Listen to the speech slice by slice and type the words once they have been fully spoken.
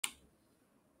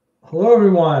Hello,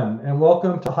 everyone, and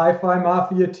welcome to Hifi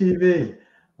Mafia TV.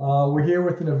 We're here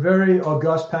with a very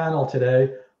august panel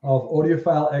today of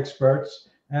audiophile experts,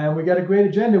 and we got a great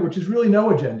agenda, which is really no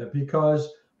agenda because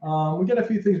we got a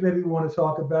few things maybe we want to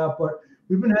talk about, but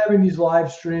we've been having these live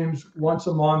streams once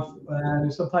a month,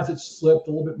 and sometimes it's slipped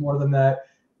a little bit more than that.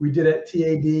 We did it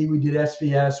TAD, we did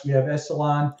SVS, we have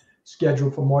Essalon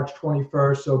scheduled for March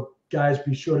 21st, so guys,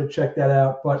 be sure to check that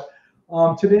out. But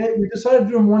today, we decided to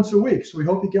do them once a week, so we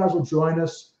hope you guys will join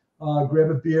us, grab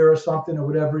a beer or something or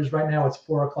whatever it is. Right now, it's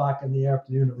 4 o'clock in the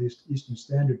afternoon, at least Eastern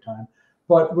Standard Time.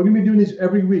 But we're going to be doing these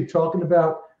every week, talking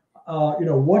about,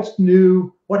 what's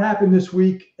new, what happened this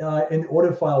week in the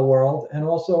audiophile world, and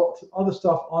also other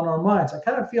stuff on our minds. I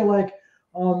kind of feel like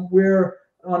we're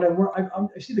on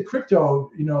I see the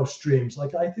crypto, streams.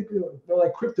 Like I think they're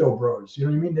like crypto bros. You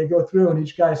know what I mean? They go through and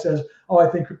each guy says, "Oh, I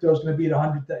think crypto is going to be at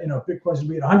 100. Bitcoin's going to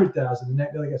be at 100,000." And the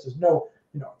other guy says, "No,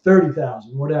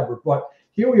 30,000, whatever." But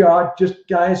here we are. Just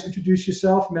guys, introduce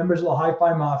yourself. Members of the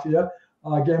Hifi Mafia,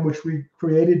 again, which we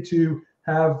created to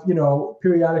have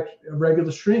periodic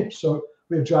regular streams. So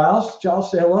we have Giles. Giles,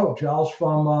 say hello. Giles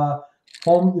from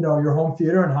home. Your home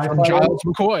theater and Hifi. Giles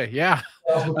McCoy, yeah.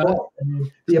 Giles McCoy.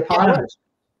 The eponymous.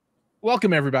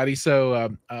 Welcome, everybody.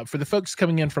 So for the folks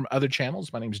coming in from other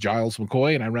channels, my name is Giles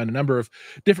McCoy, and I run a number of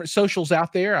different socials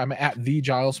out there. I'm at the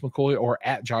Giles McCoy or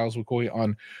at Giles McCoy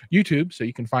on YouTube, so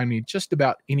you can find me just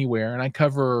about anywhere. And I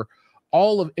cover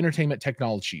all of entertainment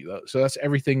technology, though. So that's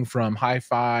everything from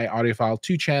hi-fi, audiophile,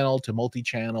 2-channel to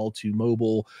multi-channel to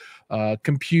mobile,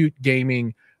 compute,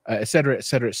 gaming, et cetera, et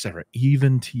cetera, et cetera,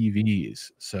 even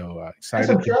TVs. So excited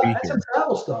to be here. That's some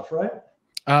travel stuff, right?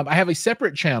 I have a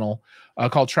separate channel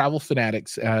called Travel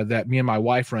Fanatics that me and my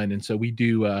wife run, and so we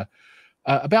do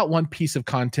about one piece of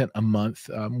content a month.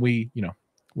 We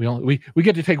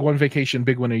get to take one vacation,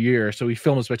 big one a year, so we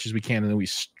film as much as we can and then we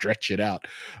stretch it out.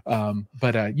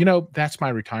 But that's my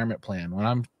retirement plan. When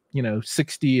I'm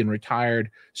 60 and retired,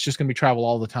 it's just going to be travel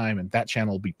all the time, and that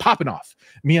channel will be popping off.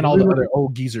 Me and all the other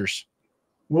old geezers.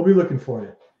 We'll be looking for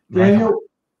you,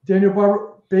 Daniel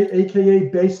Barber, aka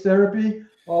Base Therapy.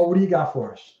 What do you got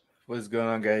for us? What's going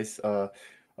on, guys?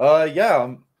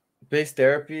 I'm Base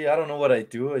Therapy. I don't know what I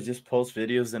do. I just post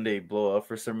videos and they blow up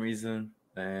for some reason.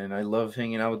 And I love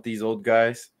hanging out with these old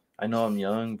guys. I know I'm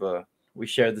young, but we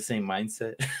share the same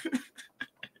mindset.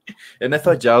 And I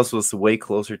thought Giles was way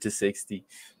closer to 60,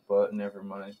 but never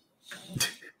mind.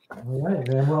 All right,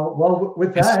 man. Well,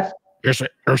 with that, it's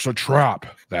a trap.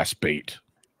 That's bait.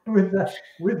 With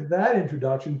that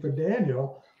introduction for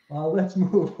Daniel. Let's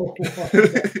move on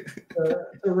to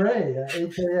Ray,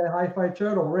 aka Hifi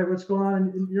Turtle. Ray, what's going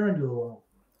on in your end of the world?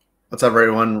 What's up,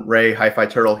 everyone? Ray, Hifi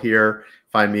Turtle here.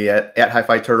 Find me at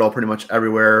Hifi Turtle pretty much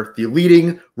everywhere. The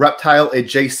leading reptile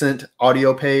adjacent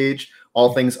audio page,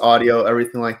 all things audio,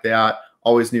 everything like that.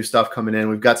 Always new stuff coming in.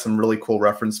 We've got some really cool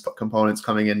reference components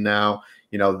coming in now.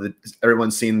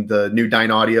 Everyone's seen the new Dyne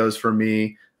audios from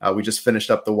me. We just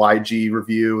finished up the YG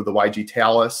review, the YG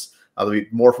Talus. There'll be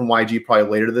more from YG probably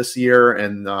later this year,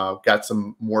 and got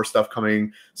some more stuff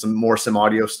coming, some more sim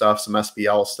audio stuff, some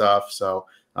SBL stuff. So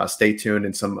stay tuned,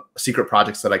 and some secret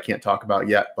projects that I can't talk about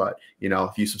yet. But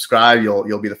if you subscribe,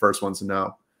 you'll be the first ones to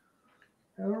know.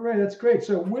 All right, that's great.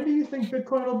 So where do you think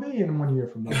Bitcoin will be in 1 year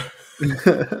from now?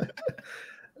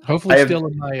 Hopefully, still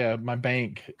in my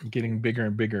bank, getting bigger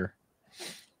and bigger.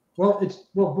 Well,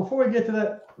 before we get to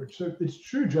that, it's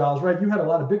true, Giles, right? You had a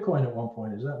lot of Bitcoin at one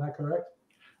point. Is that not correct?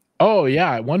 Oh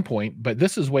yeah, at one point, but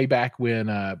this is way back when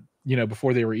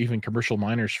before they were even commercial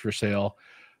miners for sale.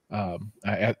 In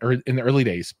the early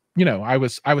days, I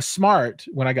was smart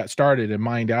when I got started and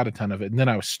mined out a ton of it, and then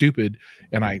I was stupid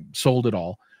and I sold it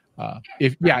all.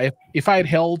 If I had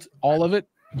held all of it,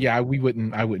 I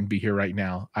wouldn't be here right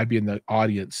now. I'd be in the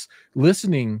audience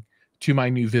listening to my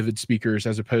new Vivid speakers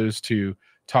as opposed to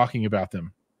talking about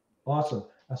them. Awesome.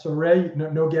 So Ray,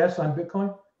 no guess on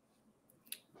Bitcoin?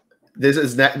 This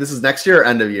is next year or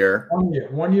end of year? 1 year.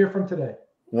 1 year from today.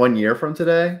 1 year from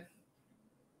today?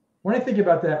 When I think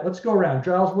about that, let's go around.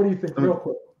 Giles, what do you think real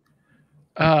quick?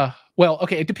 Well,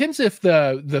 okay. It depends if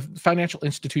the financial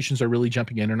institutions are really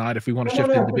jumping in or not. If we want to shift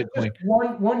into Bitcoin.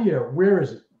 1 year. Where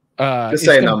is it? Just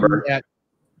say a number. At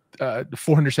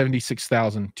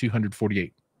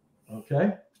 476,248.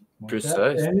 Okay.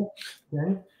 Precise.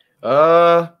 Danny?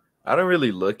 I don't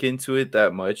really look into it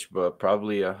that much, but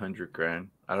probably $100,000.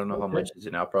 I don't know how much is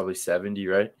it now. Probably 70,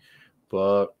 right?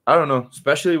 But I don't know,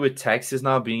 especially with taxes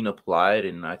now being applied,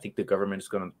 and I think the government is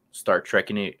going to start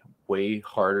tracking it way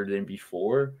harder than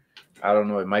before. I don't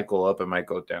know. It might go up. It might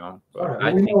go down. But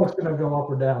right. Well, we know it's going to go up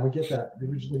or down. We get that.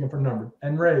 We're just looking for a number.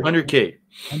 And Ray. 100K.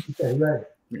 100K,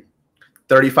 Ray.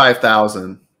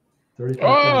 35,000.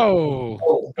 35,000.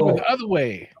 Oh, go the other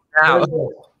way. Now,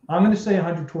 I'm going to say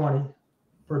 120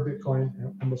 for Bitcoin,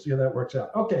 and we'll see how that works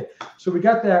out. Okay, so we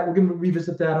got that. We're going to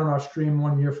revisit that on our stream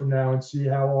 1 year from now and see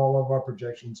how all of our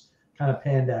projections kind of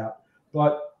panned out.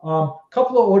 But a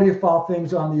couple of audiophile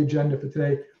things on the agenda for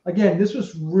today. Again, this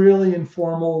was really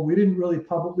informal. We didn't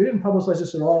publicize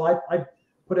this at all. I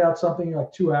put out something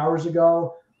like 2 hours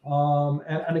ago.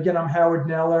 And again, I'm Howard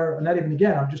Neller. And not even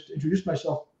again, I'm just introduced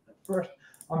myself first.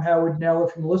 I'm Howard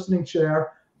Neller from the Listening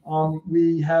Chair.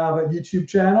 We have a YouTube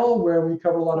channel where we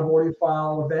cover a lot of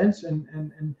audiophile events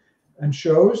and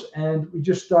shows. And we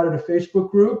just started a Facebook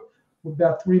group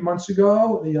about 3 months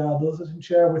ago, the Listening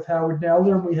Chair with Howard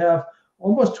Neller. And we have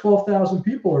almost 12,000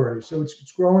 people already. So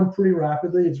it's growing pretty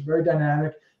rapidly. It's very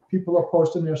dynamic. People are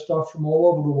posting their stuff from all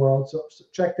over the world. So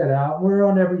check that out. We're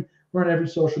on every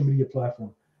social media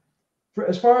platform.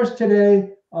 As far as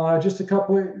today, just a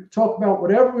couple talk about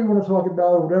whatever we want to talk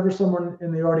about, or whatever someone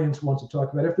in the audience wants to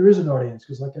talk about, if there is an audience,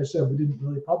 because like I said, we didn't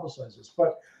really publicize this.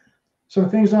 But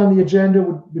some things on the agenda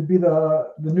would be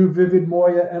the new Vivid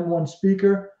Moya M1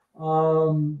 speaker.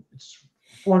 It's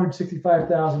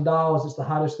 $465,000. It's the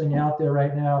hottest thing out there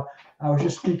right now. I was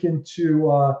just speaking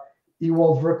to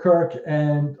Ewald Verkerk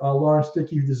and Lawrence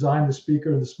Dickey, who designed the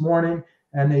speaker, this morning,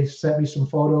 and they sent me some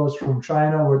photos from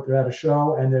China where they're at a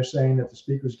show, and they're saying that the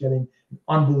speaker is getting an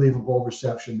unbelievable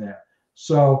reception there.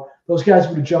 So those guys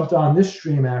would have jumped on this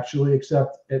stream actually,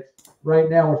 except right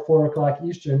now at 4 o'clock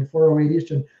Eastern, 4:08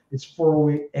 Eastern, it's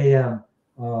 4:08 a.m.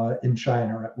 In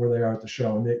China, where they are at the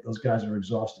show, and those guys are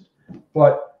exhausted.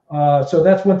 But so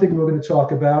that's one thing we're going to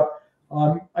talk about.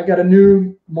 I got a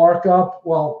new markup.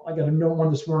 Well, I got a new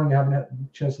one this morning. I haven't had a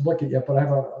chance to look at it yet, but I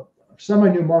have a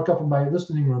semi-new markup of my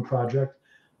listening room project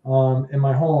in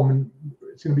my home, and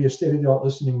it's going to be a state-of-the-art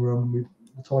listening room.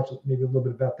 We'll talk maybe a little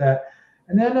bit about that.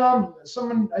 And then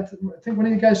someone, I think one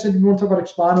of you guys said you want to talk about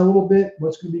Expand a little bit,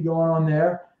 what's going to be going on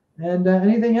there, and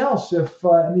anything else if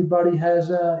anybody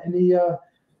has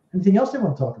anything else they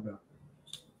want to talk about.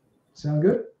 Sound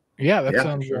good? Yeah, that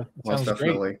sounds, sure. sounds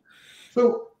definitely. great.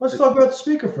 So let's talk about the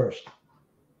speaker first.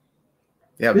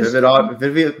 Yeah, Vivid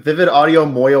Audio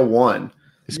Moya 1.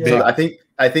 Yeah. So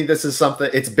I think this is something.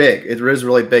 It's big. It is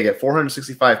really big at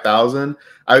 465,000.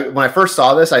 When I first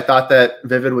saw this, I thought that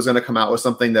Vivid was going to come out with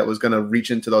something that was going to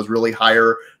reach into those really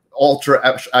higher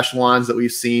ultra echelons that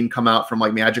we've seen come out from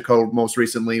like Magico most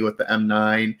recently with the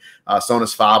M9,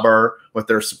 Sonus Faber with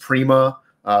their Suprema.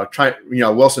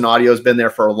 Wilson Audio has been there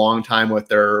for a long time with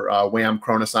their Wham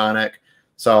Chronosonic.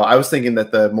 So I was thinking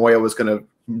that the Moya was going to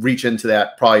reach into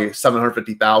that probably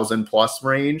 750,000 plus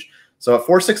range. So at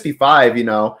 465,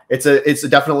 it's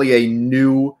definitely a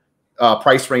new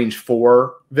price range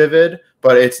for Vivid,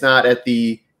 but it's not at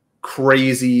the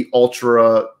crazy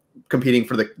ultra competing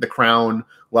for the crown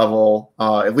level,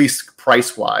 at least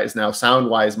price wise. Now sound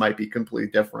wise might be completely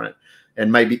different,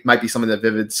 and might be something that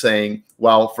Vivid's saying,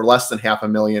 well, for less than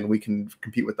 $500,000 we can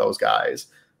compete with those guys.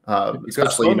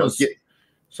 Especially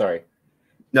sorry.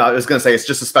 No, I was going to say, it's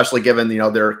just especially given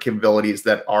their capabilities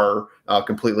that are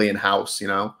completely in house.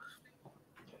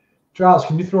 Charles,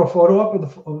 can you throw a photo up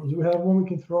of do we have one we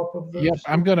can throw up of the? Yep,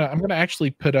 I'm gonna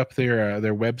actually put up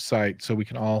their website so we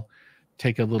can all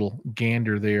take a little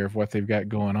gander there of what they've got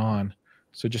going on.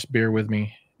 So just bear with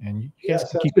me, and you guys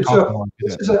can keep talking on.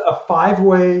 This is a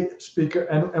 5-way speaker,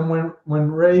 and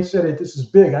when Ray said it, this is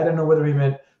big. I didn't know whether he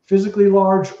meant physically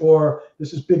large or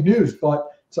this is big news, but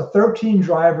it's a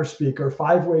 13-driver speaker,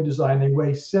 5-way design. They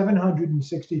weigh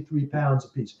 763 pounds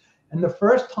apiece. And the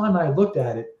first time I looked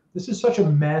at it, this is such a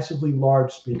massively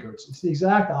large speaker. It's the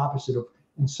exact opposite of,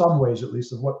 in some ways at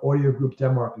least, of what Audio Group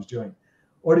Denmark is doing.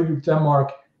 Audio Group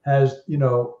Denmark has,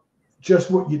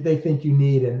 just what they think you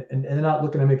need, and they're not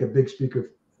looking to make a big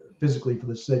speaker physically for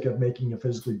the sake of making a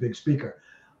physically big speaker.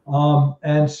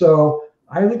 And so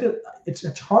I look at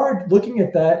it's hard looking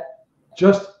at that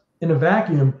just in a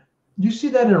vacuum. You see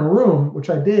that in a room, which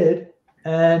I did,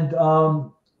 and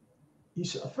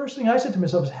the first thing I said to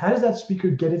myself is, how does that speaker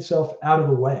get itself out of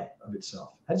the way of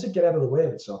itself? How does it get out of the way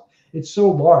of itself? It's so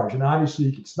large, and obviously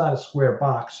it's not a square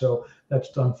box, so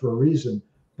that's done for a reason.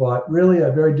 But really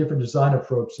a very different design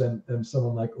approach than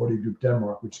someone like Audio Group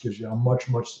Denmark, which gives you a much,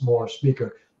 much smaller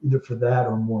speaker, either for that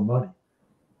or more money.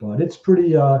 But it's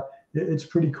pretty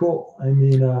cool. I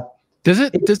mean, does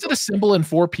it assemble in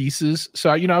 4 pieces? So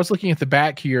I was looking at the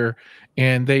back here,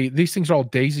 and these things are all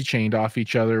daisy chained off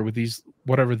each other with these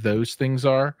whatever those things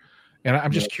are, and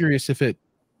I'm just curious if it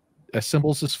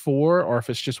assembles as 4 or if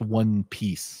it's just one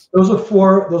piece. Those are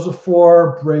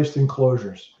 4 braced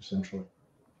enclosures essentially.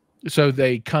 So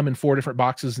they come in 4 different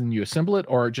boxes and you assemble it,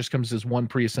 or it just comes as one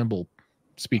pre-assembled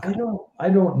speaker? I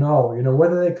don't know. You know,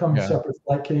 whether they come in Yeah. separate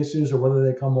flight cases or whether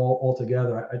they come all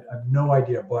together, I have no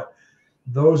idea. But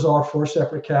those are 4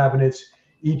 separate cabinets,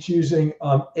 each using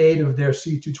 8 of their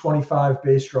C225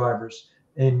 base drivers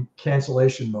in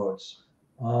cancellation modes.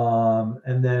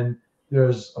 And then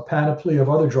there's a panoply of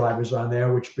other drivers on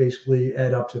there, which basically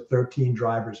add up to 13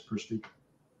 drivers per speaker.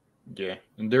 Yeah,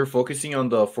 and they're focusing on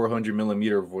the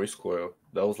 400mm voice coil.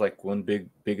 That was like one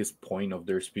biggest point of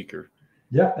their speaker.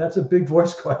 Yeah, that's a big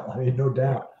voice coil. I mean, no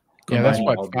doubt. Yeah, that's Combining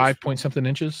what, all those- 5-point-something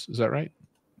inches. Is that right?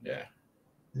 Yeah.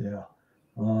 Yeah.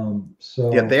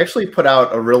 So Yeah, they actually put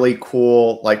out a really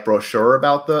cool like brochure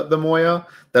about the Moya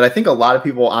that I think a lot of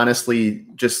people honestly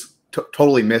just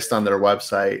totally missed on their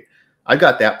website. I've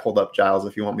got that pulled up, Giles,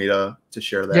 if you want me to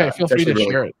share that. Yeah, feel It's free to actually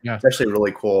share it. Yeah. It's actually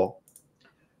really cool.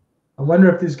 I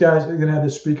wonder if these guys are going to have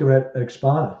this speaker at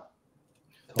Expana.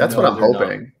 That's No, what I'm they're not.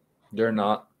 hoping. They're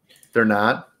not. They're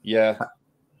not? Yeah.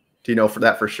 Do you know for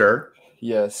that for sure?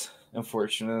 Yes.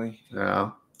 Unfortunately,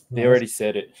 Yeah. they already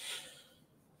said it.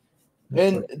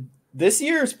 And this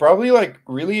year is probably like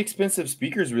really expensive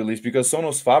speakers released because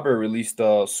Sonos Faber released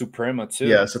Suprema too.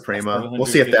 Yeah, Suprema. We'll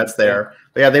see if 750 that's there.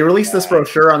 But yeah, they released this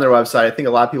brochure on their website. I think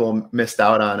a lot of people missed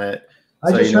out on it.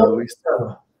 I So, just you know,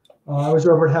 heard, I was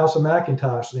over at House of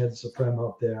Macintosh and they had the Suprema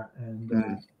up there,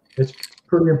 and it's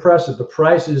pretty impressive. The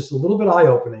price is a little bit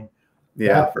eye-opening.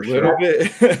 yeah, for A little sure.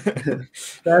 bit.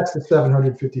 That's the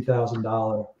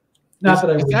 $750,000. Not that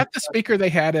I Is would, that the speaker they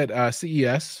had at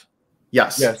CES?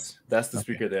 Yes. Yes, that's the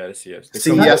speaker they had at CES.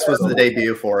 CES was the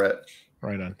debut for it.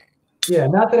 Right on. yeah,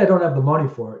 not that I don't have the money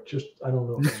for it. Just I don't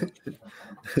know.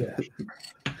 Yeah.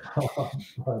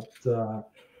 But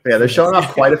Yeah, they're showing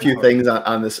off quite a few things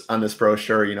on this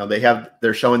brochure. You know,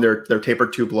 they're showing their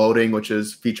tapered tube loading, which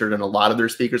is featured in a lot of their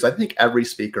speakers. I think every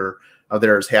speaker of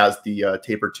theirs has the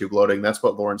tapered tube loading. That's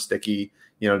what Lauren Sticky,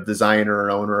 you know, designer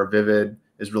and owner of Vivid,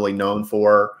 is really known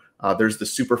for. There's the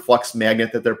super flux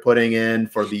magnet that they're putting in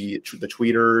for the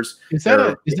tweeters. Is that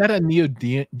a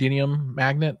neodymium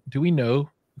magnet? Do we know?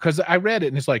 Because I read it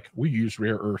and it's like we use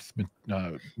rare earth.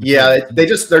 Yeah, they're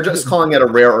just calling it a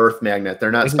rare earth magnet.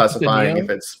 They're not Is it just a specifying neo? if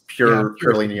it's Yeah,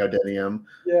 purely neodymium.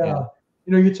 yeah,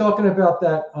 you know, you're talking about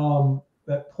that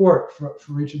that port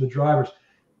for each of the drivers.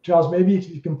 Giles, maybe if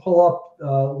you can pull up,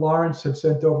 Lawrence had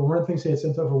sent over, one of the things he had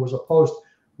sent over was a post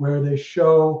where they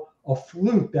show a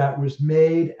flute that was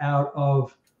made out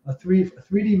of a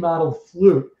 3D modeled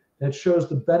flute that shows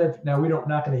the benefit. Now we're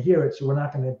not going to hear it, so we're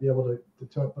not going to be able to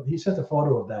talk. But he sent a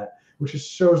photo of that, which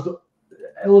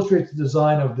illustrates the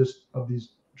design of these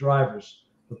drivers,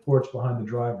 the ports behind the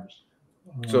drivers.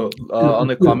 So on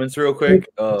the comments, real quick,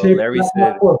 Larry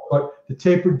said, but the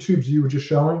tapered tubes you were just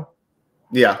showing,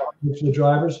 Yeah. which are the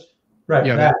drivers, right?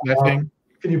 Yeah, that thing.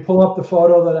 Can you pull up the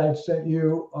photo that I sent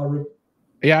you?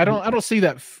 Yeah, I don't see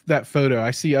that photo.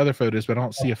 I see other photos, but I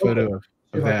don't see a photo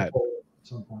of that. At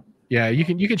some point. Yeah, you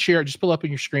can share it. Just pull up on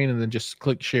your screen and then just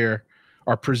click share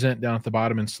or present down at the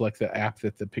bottom and select the app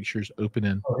that the picture's open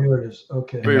in. Oh, here it is.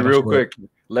 Okay. wait, that'll real show it. quick.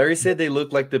 Larry said they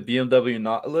look like the BMW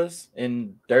Nautilus,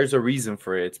 and there's a reason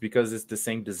for it. It's because it's the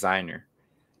same designer.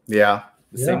 Yeah.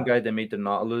 The same guy that made the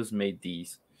Nautilus made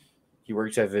these. He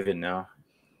works at Vivid now.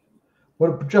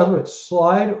 What,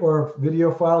 slide or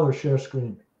video file or share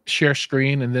screen? Share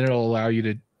screen, and then it'll allow you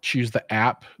to choose the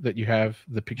app that you have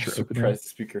the picture open in. Surprised the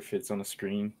speaker fits on the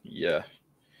screen. Yeah,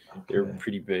 they're Okay.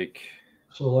 pretty big.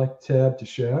 Select tab to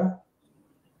share.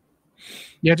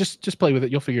 Yeah, just play with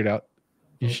it. You'll figure it out.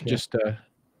 You should Okay.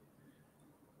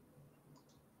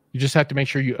 you just have to make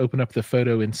sure you open up the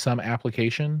photo in some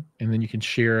application, and then you can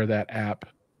share that app.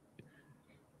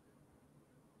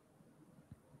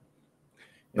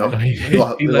 Nope. He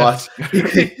we left. lost.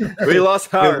 We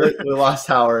lost Howard. We lost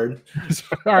Howard.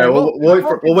 All right, We'll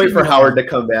wait for Howard to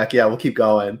come back. Yeah, we'll keep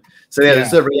going. So yeah,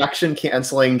 there's Yeah. the reaction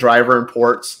canceling driver and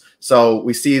ports. So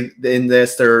we see in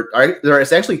this there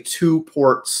is actually 2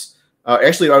 ports.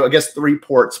 Actually, I guess 3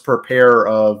 ports per pair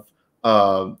of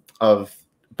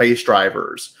bass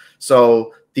drivers.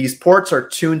 So these ports are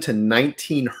tuned to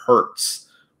 19 hertz,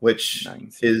 which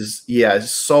is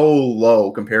so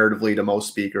low comparatively to most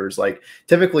speakers. Like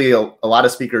typically a lot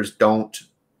of speakers don't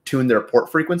tune their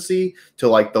port frequency to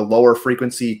like the lower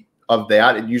frequency of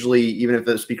that. And usually even if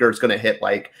the speaker is going to hit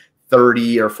like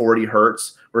 30 or 40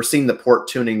 hertz, we're seeing the port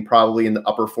tuning probably in the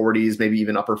upper 40s, maybe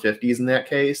even upper 50s in that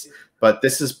case. But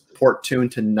this is port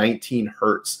tuned to 19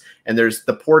 hertz. And there's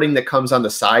the porting that comes on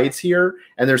the sides here,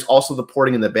 and there's also the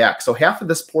porting in the back. So half of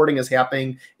this porting is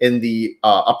happening in the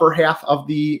upper half of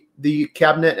the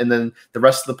cabinet, and then the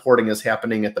rest of the porting is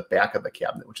happening at the back of the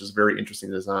cabinet, which is a very interesting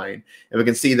design. And we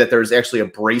can see that there's actually a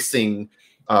bracing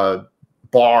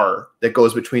bar that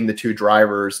goes between the two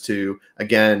drivers to,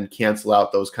 again, cancel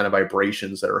out those kind of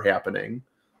vibrations that are happening.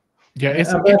 Yeah,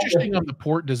 it's interesting on the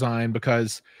port design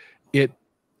because it,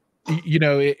 you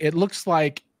know, it looks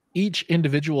like each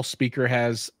individual speaker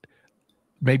has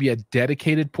maybe a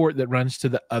dedicated port that runs to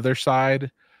the other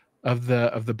side of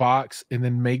the box, and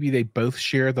then maybe they both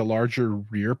share the larger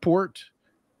rear port.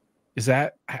 Is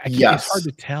that? Yes. It's hard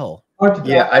to tell.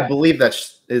 Yeah, I believe that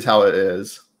is how it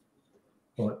is.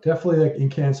 Well, definitely like in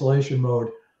cancellation mode.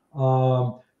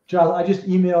 Giles, I just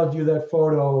emailed you that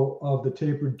photo of the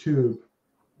tapered tube.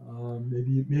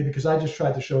 Maybe because I just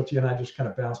tried to show it to you and I just kind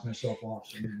of bounced myself off.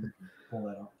 So maybe we can pull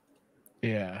that up.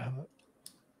 Yeah.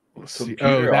 Let's see.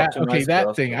 Oh,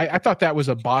 that thing. I thought that was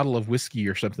a bottle of whiskey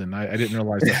or something. I didn't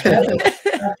realize that's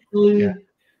actually,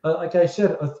 like I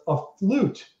said, a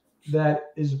flute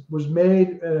that was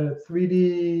made in a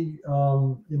 3D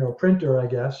printer, I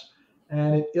guess,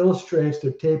 and it illustrates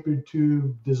the tapered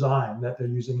tube design that they're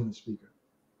using in the speaker.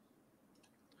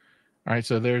 All right,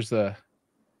 so there's the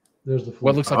flute.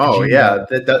 What looks like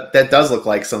that does look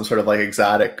like some sort of like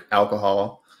exotic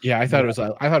alcohol. Yeah, I thought it was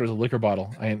a liquor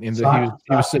bottle, and he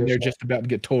was sitting there just about to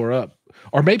get tore up,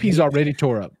 or maybe he's already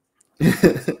tore up.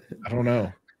 I don't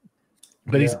know,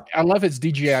 but I love his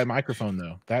DJI microphone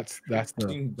though. That's the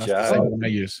same one I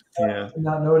use. Yeah, I did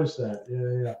not notice that.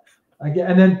 Yeah.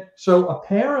 And then so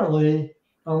apparently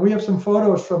we have some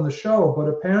photos from the show, but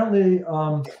apparently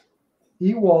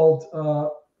Ewald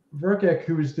Verkek,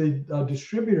 who is the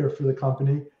distributor for the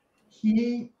company,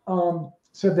 he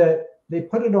said that they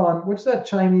put it on, what's that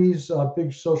Chinese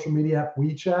big social media app,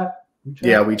 WeChat?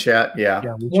 Yeah, WeChat. Yeah.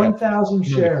 1,000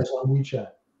 shares on WeChat.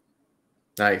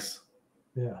 Nice.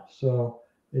 Yeah, so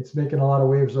it's making a lot of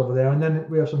waves over there. And then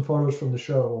we have some photos from the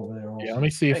show over there also. Yeah, let me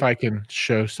see if I can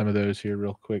show some of those here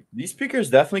real quick. These speakers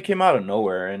definitely came out of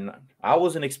nowhere, and I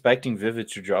wasn't expecting Vivid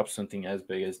to drop something as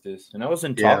big as this. And I was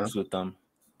in talks with them.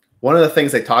 One of the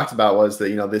things they talked about was that,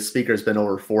 this speaker's been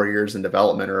over 4 years in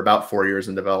development, or about 4 years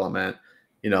in development.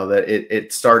 That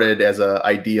it started as an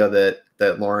idea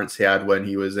that Lawrence had when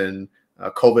he was in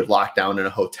COVID lockdown in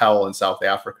a hotel in South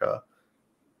Africa.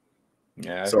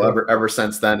 Yeah. So ever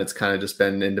since then, it's kind of just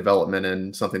been in development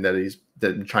and something that he's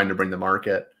been trying to bring to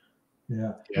market.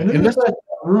 Yeah. And this is a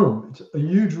room. It's a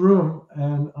huge room,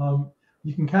 and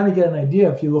you can kind of get an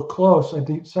idea if you look close. I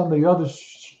think some of the other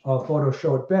photos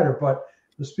show it better, but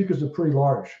the speakers are pretty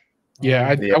large. Yeah,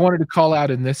 I wanted to call out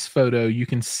in this photo, you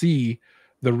can see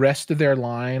the rest of their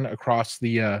line across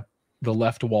the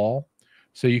left wall.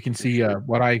 So you can see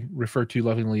what I refer to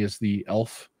lovingly as the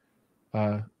elf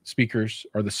speakers,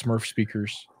 or the Smurf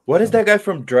speakers. What is that guy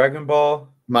from Dragon Ball?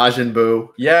 Majin Buu.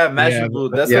 Yeah, Majin Buu.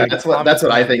 That's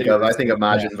what I think of. I think of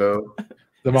Majin Buu.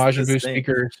 The Majin Buu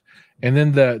speakers. And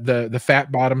then the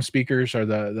fat bottom speakers are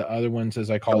the other ones, as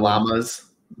I call them. Llamas.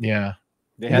 Yeah.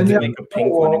 They had to make a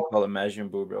pink one and call it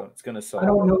Majin Buu, bro. It's gonna sell. I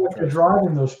don't know what they're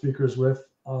driving those speakers with,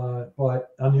 but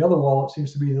on the other wall, it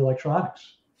seems to be the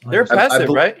electronics. They're passive,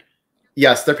 right?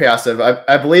 Yes, they're passive.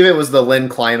 I believe it was the Lin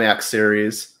Climax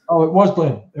series. Oh, it was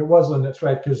Lin. It was Lin. That's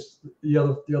right, because the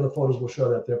other photos will show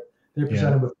that they're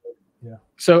presented with. Yeah.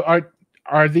 So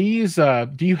are these?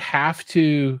 Do you have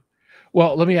to?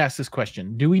 Well, let me ask this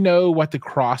question: do we know what the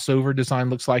crossover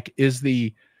design looks like? Is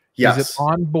it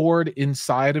on board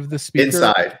inside of the speaker?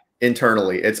 Inside,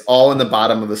 internally. It's all in the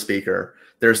bottom of the speaker.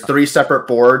 There's 3 separate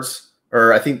boards,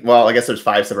 or I guess there's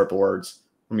 5 separate boards.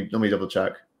 Let me double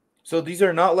check. So these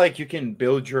are not like you can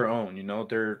build your own,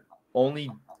 they're only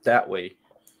that way.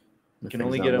 You can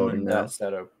only get them in that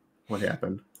setup. What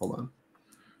happened? Hold on.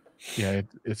 Yeah,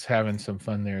 it's having some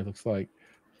fun there. It looks like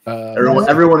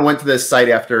everyone went to this site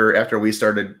after we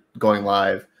started going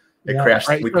live. It crashed.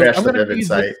 Right, we crashed the Vivid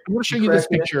site. I'm going to show you this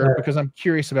picture because I'm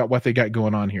curious about what they got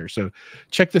going on here. So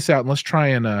check this out, and let's try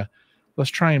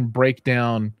and break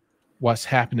down what's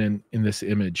happening in this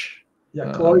image.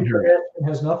 Yeah, Chloe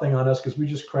has nothing on us because we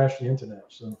just crashed the internet.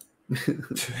 So,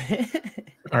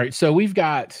 all right. So we've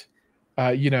got,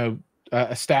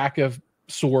 a stack of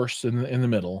source in the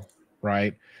middle,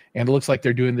 right? And it looks like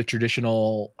they're doing the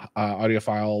traditional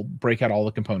audiophile, break out all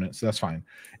the components. So that's fine.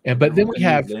 But then we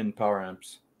have power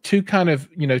amps. 2 kind of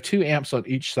 2 amps on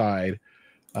each side,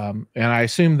 and I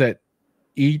assume that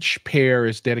each pair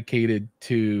is dedicated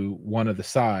to one of the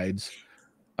sides.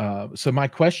 So my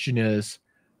question is,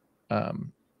 how's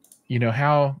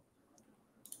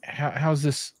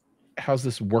this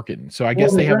working? So I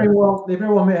guess they very well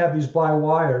may have these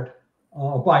bi-wired,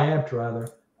 bi-amped rather,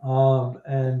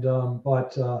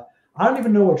 but I don't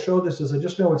even know what show this is. I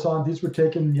just know it's on. These were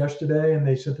taken yesterday, and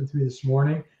they sent them to me this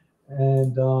morning.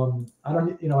 And I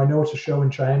don't, I know it's a show in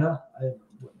China.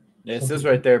 Yeah, it says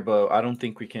right there, but I don't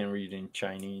think we can read in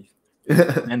Chinese. I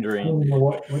Mandarin. don't know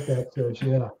what that says.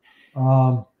 Yeah.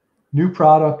 New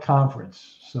product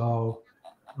conference. So,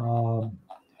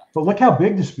 but look how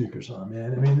big the speakers are,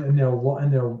 man. I mean, and they're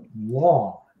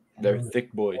long. They're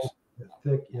thick boys. They're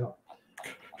thick, yeah.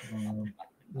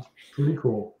 It's pretty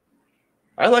cool.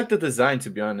 I like the design, to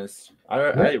be honest.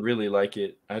 I really like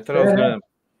it. I thought I was gonna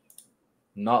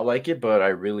not like it, but I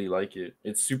really like it.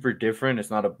 It's super different. It's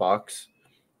not a box.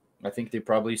 I think they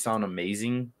probably sound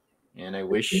amazing, and I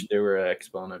wish they were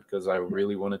Exponent because I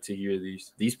really wanted to hear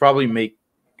these. These probably make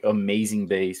amazing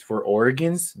bass for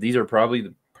organs. These are probably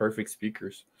the perfect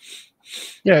speakers.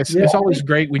 Yeah, it's always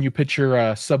great when you put your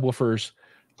subwoofers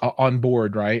on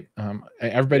board, right?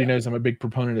 Everybody knows I'm a big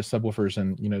proponent of subwoofers,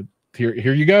 and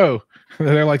here you go.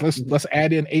 They're like, let's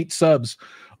add in 8 subs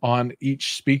on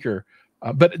each speaker.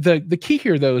 But the key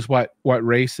here, though, is what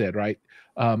Ray said, right?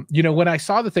 When I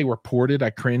saw that they were ported,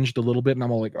 I cringed a little bit, and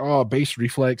I'm all like, oh, bass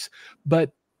reflex.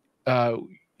 But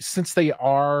since they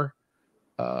are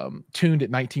tuned at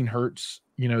 19 hertz,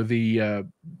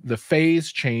 the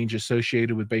phase change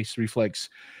associated with bass reflex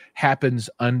happens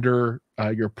under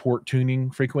your port tuning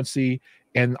frequency,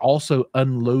 and also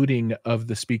unloading of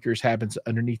the speakers happens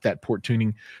underneath that port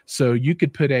tuning. So you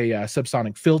could put a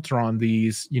subsonic filter on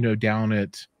these, down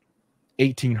at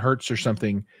 18 hertz or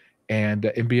something,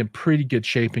 and be in pretty good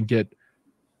shape and get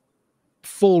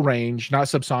full range, not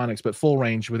subsonics, but full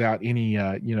range without any,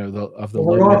 the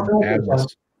low.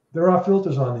 There are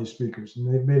filters on these speakers,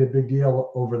 and they've made a big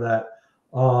deal over that.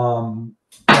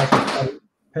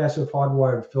 Passive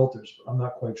hardwired filters. I'm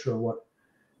not quite sure what,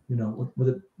 with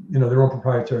it, their own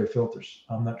proprietary filters.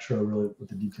 I'm not sure really what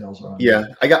the details are. Yeah,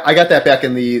 I got that back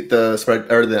in the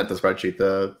spread, or not the spreadsheet,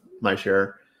 the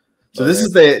MyShare. So this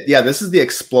is the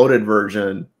exploded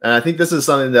version, and I think this is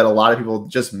something that a lot of people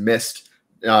just missed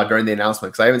during the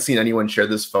announcement, because I haven't seen anyone share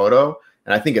this photo,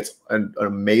 and I think it's an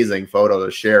amazing photo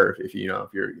to share if you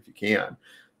can.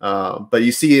 But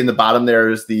you see in the bottom there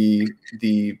is the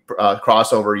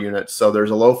crossover unit. So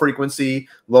there's a low frequency,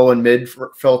 low and mid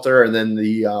filter, and then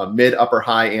the mid, upper,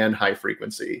 high, and high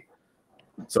frequency.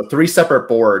 So 3 separate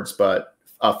boards, but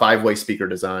a 5-way speaker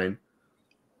design.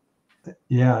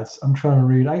 Yeah, I'm trying to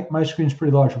read. My screen's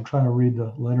pretty large. I'm trying to read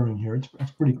the lettering here.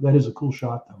 It's pretty. That is a cool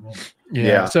shot, though, man.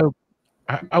 Yeah. So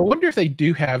I wonder if they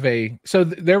do have so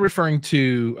they're referring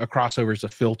to a crossover as a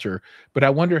filter, but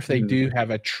I wonder if they do have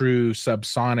a true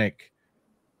subsonic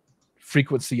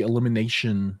frequency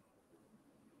elimination.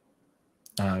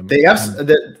 They have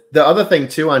the other thing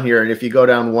too on here, and if you go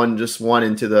down one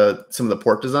into some of the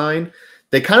port design,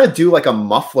 they kind of do like a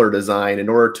muffler design in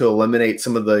order to eliminate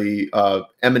some of the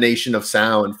emanation of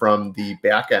sound from the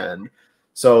back end.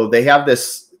 So they have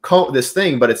this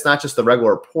thing, but it's not just the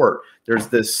regular port. There's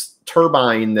this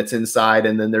turbine that's inside,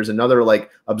 and then there's another like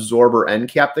absorber end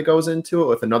cap that goes into it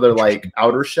with another like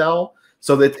outer shell.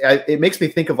 So that it makes me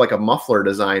think of like a muffler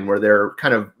design where they're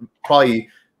kind of probably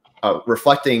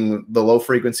reflecting the low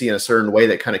frequency in a certain way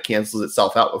that kind of cancels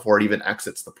itself out before it even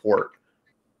exits the port.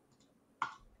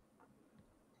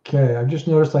 Okay, I just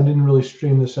noticed I didn't really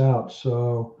stream this out.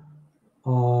 So,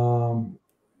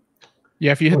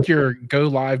 yeah, if you hit your go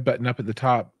live button up at the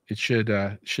top, it should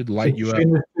light you up.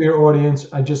 For your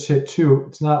audience, I just hit 2.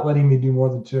 It's not letting me do more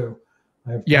than 2.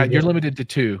 Yeah, you're limited to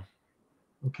 2.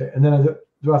 Okay, and then I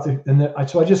do have to, and then I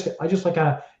just like kind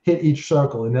of hit each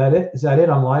circle. And that it? Is that it?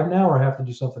 I'm live now, or I have to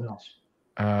do something else?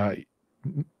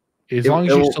 As long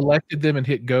as you selected them and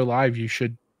hit go live, you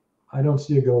should. I don't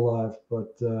see a go live,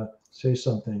 but say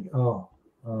something.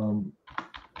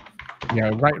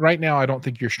 Yeah, right now I don't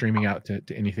think you're streaming out to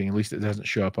anything. At least it doesn't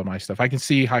show up on my stuff. I can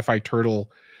see Hi-Fi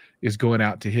Turtle is going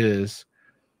out to his,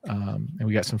 and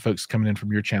we got some folks coming in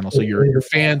from your channel. So your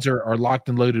fans are locked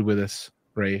and loaded with us,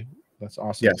 Ray. That's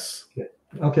awesome. Yes.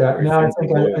 Okay. Now I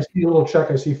think I see a little check.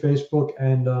 I see Facebook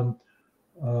and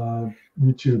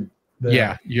YouTube.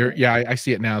 There. Yeah, I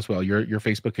see it now as well. Your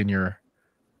Facebook and your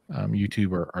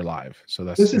YouTube are live. So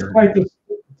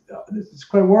it's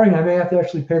quite worrying. I may have to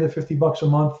actually pay the $50 a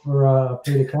month for a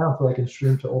paid account so I can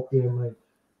stream to all 3 of my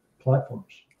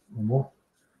platforms or more.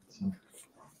 So,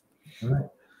 all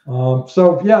right.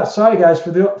 So yeah, sorry guys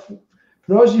for those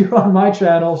of you on my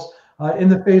channels, in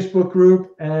the Facebook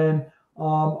group and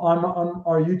on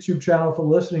our YouTube channel for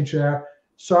Listening Chair.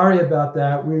 Sorry about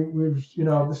that. We've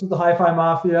this is the Hi-Fi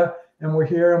Mafia, and we're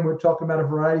here and we're talking about a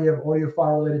variety of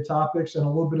audiophile related topics and a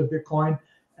little bit of Bitcoin.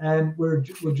 And we're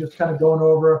just kind of going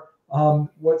over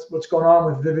what's going on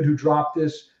with Vivid, who dropped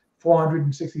this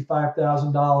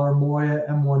 $465,000 Moya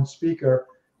M1 speaker,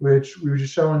 which we were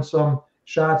just showing some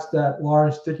shots that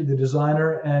Lawrence Dickey, the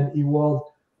designer, and Ewald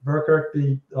Verkerk,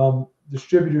 the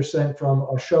distributor sent from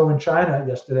a show in China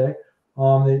yesterday.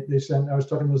 They sent. I was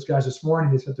talking to those guys this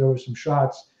morning. They sent over some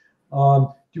shots.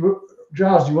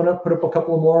 Giles, do you want to put up a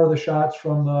couple more of the shots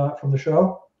from the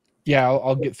show? Yeah,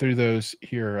 I'll get through those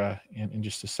here in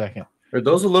just a second. Are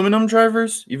those aluminum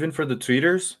drivers, even for the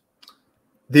tweeters?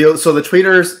 So the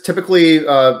tweeters typically,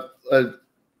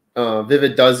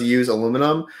 Vivid does use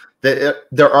aluminum. There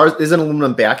is an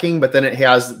aluminum backing, but then it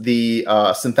has the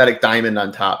synthetic diamond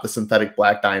on top, the synthetic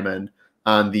black diamond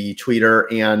on the tweeter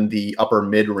and the upper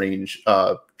mid-range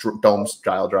dome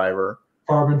style driver.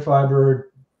 Carbon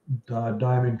fiber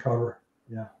diamond cover.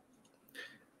 Yeah,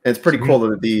 and it's pretty cool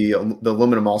that the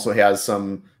aluminum also has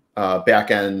some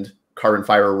back end carbon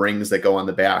fiber rings that go on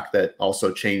the back that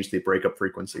also change the breakup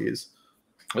frequencies.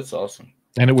 That's awesome.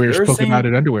 And it wears polka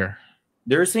dotted underwear.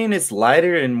 They're saying it's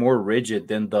lighter and more rigid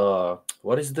than the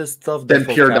what is this stuff? Than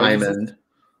pure diamond. Uses?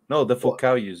 No, the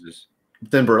Focal uses.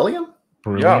 Than beryllium?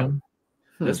 Beryllium?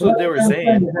 Yeah. That's what they were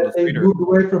saying. They moved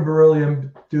away from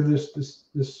beryllium to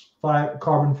this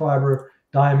carbon fiber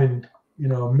diamond,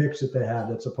 mix that they have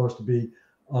that's supposed to be,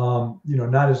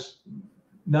 not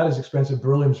as expensive.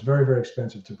 Beryllium is very, very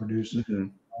expensive to produce.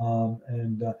 And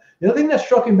the other thing that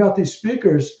struck me about these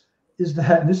speakers is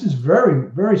that, and this is very,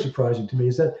 very surprising to me,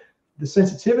 is that the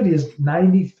sensitivity is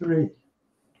 93.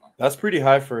 That's pretty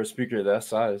high for a speaker that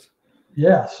size.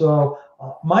 Yeah. So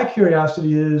my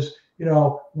curiosity is,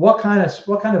 what kind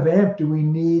of amp do we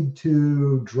need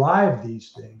to drive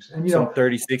these things? And some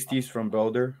 3060s from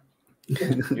Boulder.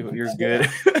 You're good.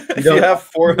 If you have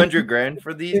 400 grand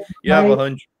for these, you have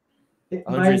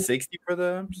 160 for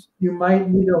the amps. You might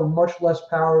need a much less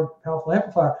powerful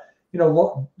amplifier.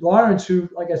 Lawrence, who,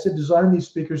 like I said, designed these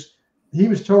speakers, he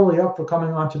was totally up for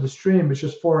coming onto the stream. It's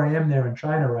just 4 a.m. there in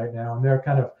China right now, and they're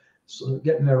kind of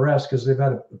getting their rest because they've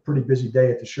had a pretty busy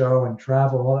day at the show and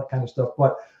travel and all that kind of stuff.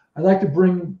 But I'd like to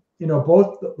bring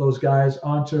both those guys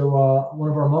onto one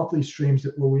of our monthly streams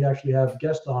where we actually have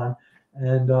guests on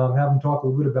and have them talk a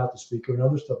little bit about the speaker and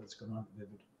other stuff that's going on.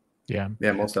 Yeah,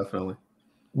 most definitely.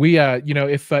 We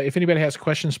if anybody has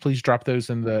questions, please drop those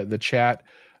in the chat.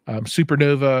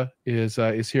 Supernova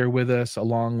is here with us,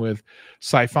 along with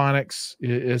Siphonics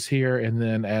is here, and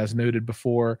then, as noted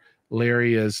before,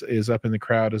 Larry is up in the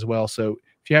crowd as well. So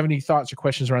if you have any thoughts or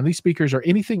questions around these speakers or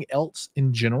anything else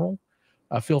in general,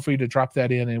 feel free to drop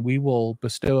that in, and we will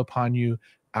bestow upon you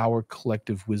our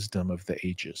collective wisdom of the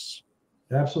ages.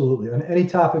 Absolutely, on any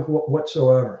topic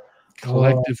whatsoever.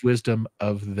 Collective wisdom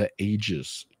of the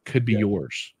ages could be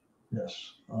yours.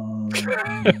 Yes. Let's see.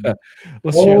 Let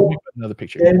me put another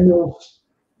picture. Daniel's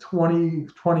 20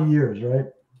 years, right?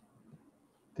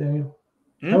 Daniel,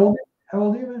 how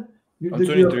old are you, man? I'm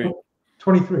 23.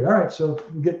 23. All right, so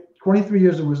we get 23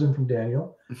 years of wisdom from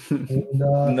Daniel, and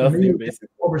Nothing, basically.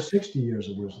 over 60 years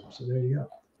of wisdom. So there you go.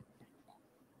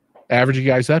 Average you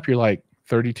guys up, you're like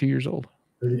 32 years old.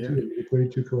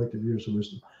 32 collective years of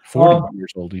wisdom. 40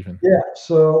 years old even. Yeah,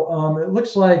 so it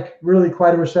looks like really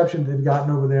quite a reception they've gotten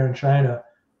over there in China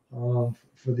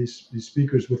for these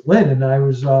speakers with Lin. And I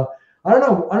was I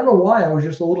don't know why, I was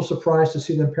just a little surprised to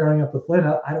see them pairing up with Lin.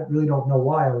 I really don't know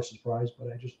why I was surprised,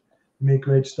 but I just make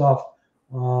great stuff.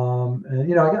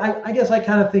 And I guess I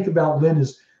kind of think about Lin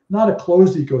as not a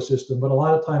closed ecosystem, but a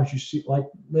lot of times you see, like,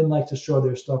 Lin likes to show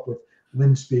their stuff with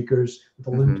Lin speakers, with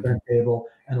a Lin turntable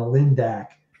and a Lin DAC.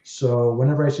 So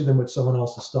whenever I see them with someone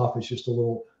else's stuff, it's just a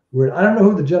little weird. I don't know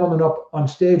who the gentlemen up on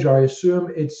stage are. I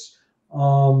assume it's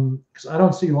because I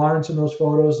don't see Lawrence in those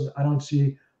photos. I don't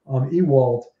see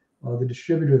Ewald, the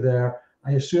distributor there.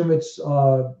 I assume it's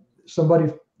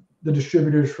somebody, the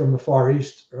distributors from the Far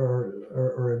East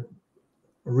or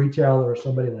a retailer or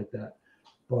somebody like that.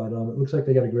 But it looks like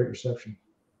they got a great reception.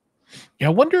 Yeah, I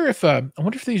wonder if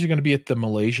these are going to be at the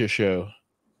Malaysia show,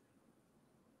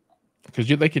 because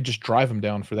they could just drive them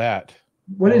down for that.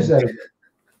 When is that?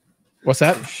 What's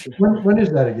that? When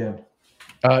is that again?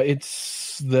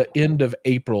 It's the end of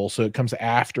April, so it comes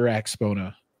after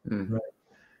Expona. Right.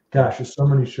 Gosh, there's so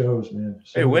many shows, man.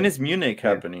 When is Munich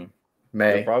happening?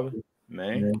 May. Probably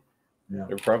May. Yeah.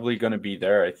 They're probably going to be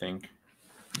there, I think.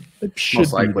 It should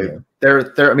Most likely. They're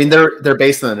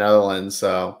based in the Netherlands,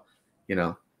 so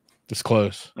it's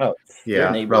close. Oh,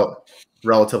 yeah,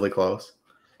 relatively close.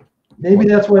 Maybe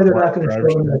that's why they're not going to show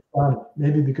them at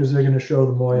maybe because they're going to show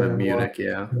the Moya in Munich.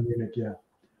 Yeah. Munich, yeah.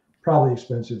 Probably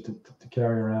expensive to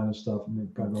carry around and stuff.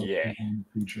 And probably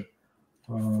feature.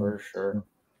 For sure.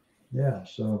 Yeah,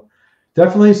 so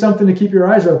definitely something to keep your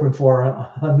eyes open for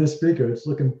on this speaker. It's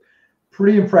looking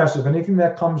pretty impressive. Anything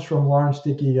that comes from Lawrence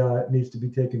Dickey needs to be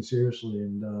taken seriously,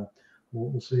 and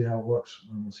we'll see how it looks,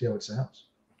 and we'll see how it sounds.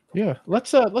 Yeah,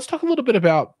 let's talk a little bit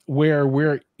about where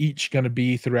we're each going to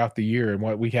be throughout the year and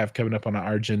what we have coming up on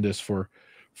our agendas for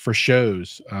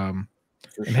shows. For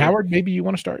And sure. Howard, maybe you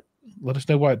want to start. Let us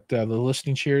know what the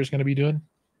listening chair is going to be doing.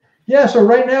 Yeah, so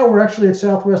right now we're actually at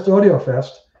Southwest Audio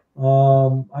Fest. I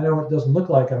know it doesn't look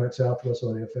like I'm at Southwest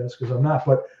Audio Fest because I'm not,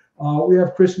 but we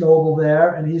have Chris Noble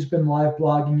there, and he's been live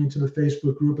blogging into the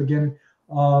Facebook group. Again,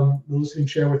 the listening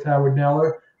chair with Howard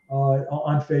Neller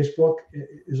on Facebook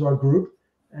is our group.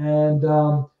 And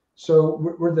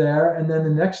so we're there. And then the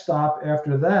next stop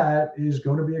after that is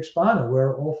going to be Expana,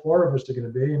 where all four of us are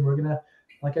going to be. And we're going to,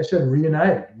 like I said,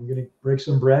 reunite. We're going to break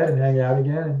some bread and hang out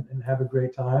again and have a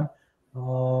great time. I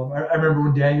remember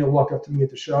when Daniel walked up to me at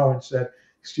the show and said,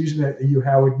 "Excuse me, are you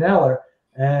Howard Neller?"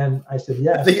 And I said,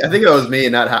 "Yes." I think it was me,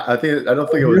 not I don't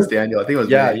think it was Daniel. I think it was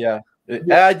me. Yeah.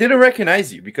 I didn't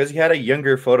recognize you because you had a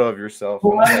younger photo of yourself.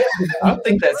 Well, I don't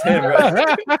think that's him,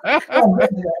 right? I'm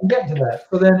getting to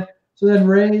that. So then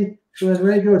Ray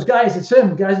goes, "Guys, it's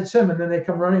him. Guys, it's him." And then they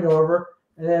come running over.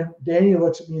 And then Daniel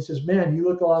looks at me and says, "Man, you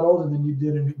look a lot older than you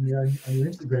did on your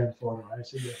Instagram photo." I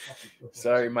said, "Yeah,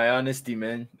 sorry, my honesty,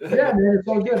 man. Yeah, man, it's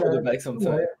all good. Pull it back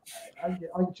sometime.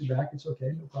 I'll get you back. It's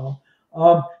okay, no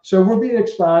problem. So we'll be at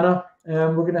Expana,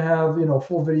 and we're going to have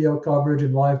full video coverage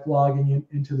and live blogging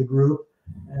into the group.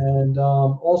 And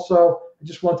also, I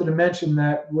just wanted to mention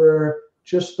that we're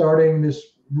just starting this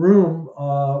room.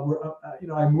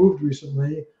 I moved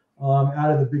recently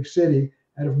out of the big city,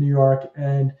 out of New York.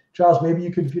 And Charles, maybe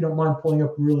you could, if you don't mind, pulling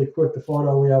up really quick the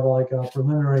photo. We have like a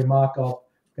preliminary mock-up.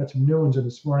 Got some new ones in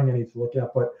this morning I need to look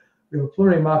at, but we have a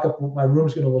preliminary mock-up of what my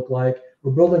room's going to look like.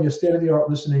 We're building a state-of-the-art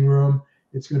listening room.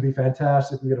 It's going to be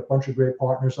fantastic. We got a bunch of great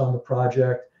partners on the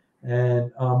project,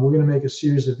 and we're going to make a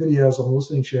series of videos on the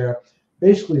listening chair,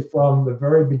 basically from the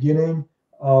very beginning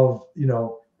of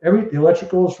the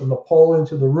electricals from the pole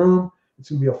into the room. It's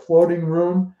going to be a floating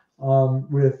room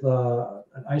with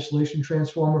an isolation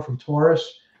transformer from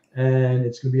Taurus, and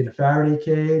it's going to be in a Faraday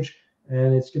cage,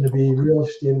 and it's going to be real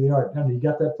state-of-the-art. Now, you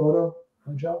got that photo,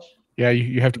 Giles? Yeah,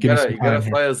 you have to give us some time. You gotta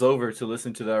fly us over to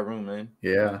listen to that room, man.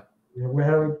 Yeah. We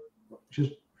have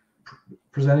just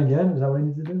present again. Is that what I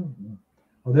need to do?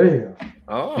 Oh, there you go.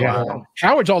 Oh, yeah. wow.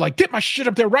 Howard's all like, "Get my shit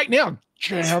up there right now.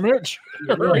 Damn it.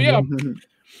 Hurry up."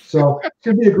 So it's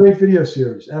gonna be a great video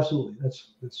series. Absolutely.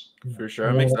 That's for sure.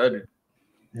 I'm excited.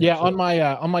 Yeah, on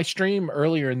my stream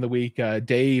earlier in the week,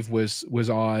 Dave was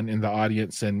on in the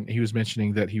audience, and he was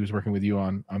mentioning that he was working with you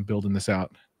on building this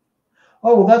out.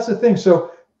 Oh, well, that's the thing.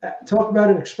 So talk about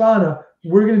it, Expana.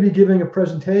 We're going to be giving a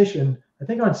presentation, I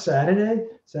think on Saturday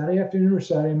afternoon or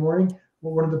Saturday morning.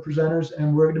 We're one of the presenters, and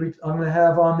I'm going to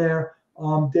have on there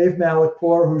Dave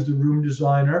Malikpour, who's the room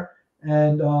designer,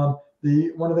 and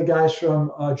one of the guys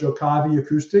from Jokavi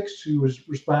Acoustics, who was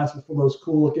responsible for those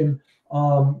cool looking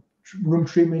room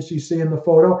treatments you see in the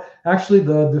photo. Actually,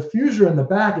 the diffuser in the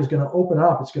back is going to open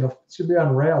up. It's going to be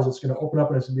on rails. It's going to open up,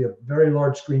 and it's going to be a very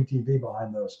large screen TV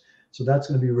behind those. So that's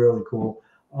going to be really cool.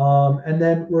 And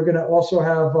then we're going to also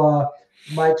have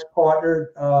Mike's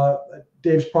partner,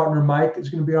 Dave's partner, Mike, is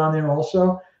going to be on there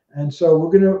also. And so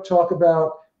we're going to talk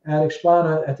about at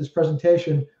Expana at this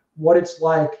presentation what it's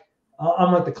like.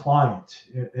 I'm like the client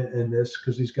in this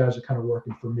because these guys are kind of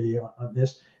working for me on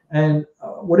this. And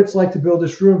what it's like to build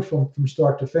this room from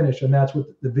start to finish. And that's what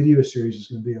the video series is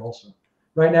going to be also.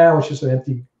 Right now, it's just an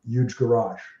empty, huge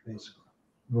garage, basically.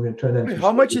 We're going to turn that into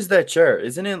how much is that chair?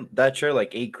 Isn't it that chair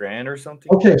like $8,000 or something?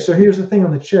 Okay, so here's the thing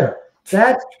on the chair.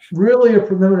 That's really a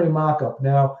preliminary mock-up.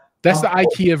 Now, that's the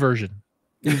IKEA version.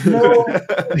 No,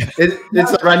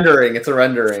 it's a rendering. It's a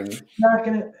rendering. Not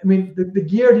gonna. I mean, the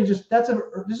gear.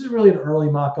 This is really an early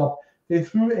mock-up. They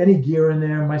threw any gear in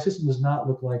there. My system does not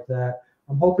look like that.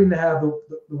 I'm hoping to have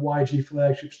the YG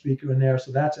flagship speaker in there,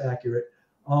 so that's accurate.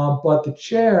 But the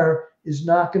chair is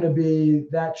not going to be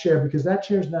that chair because that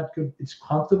chair is not good. It's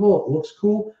comfortable, it looks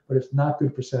cool, but it's not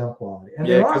good for sound quality. And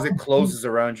yeah, because it closes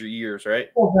around your ears, right?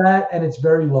 All that, and it's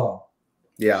very low.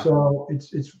 Yeah. So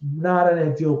it's not an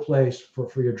ideal place for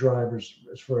your drivers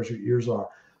as far as your ears are.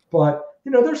 But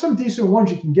there's some decent ones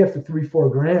you can get for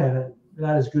 $3-4 grand.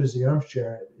 Not as good as the arms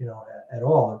chair, at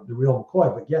all, the real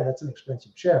McCoy. But yeah, that's an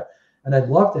expensive chair. And I'd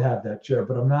love to have that chair,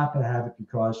 but I'm not going to have it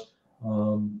because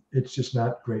it's just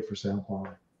not great for sound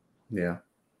quality. Yeah.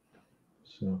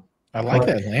 So I like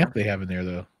that lamp they have in there,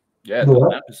 though. Yeah, the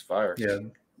lamp is fire. Yeah.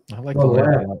 I like the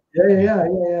lamp.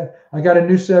 Yeah. I got a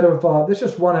new set of. There's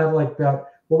just one I have like about.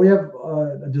 Well, we have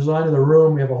a design of the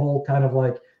room. We have a whole kind of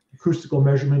like acoustical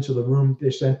measurements of the room they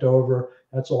sent over.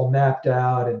 That's all mapped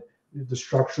out and the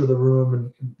structure of the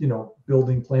room and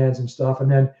building plans and stuff. And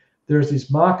then there's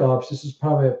these mock-ups. This is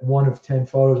probably one of 10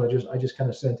 photos. I just kind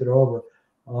of sent it over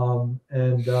And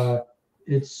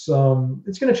it's going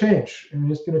to change. I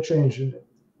mean, it's going to change. And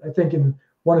I think in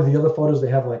one of the other photos, they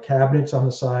have like cabinets on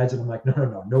the sides, and I'm like,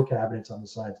 no cabinets on the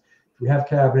sides. If we have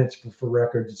cabinets for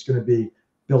records, it's going to be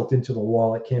built into the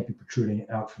wall. It can't be protruding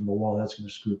out from the wall. That's going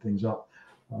to screw things up.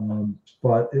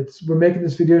 But we're making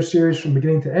this video series from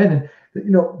beginning to end. And,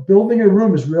 building a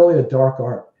room is really a dark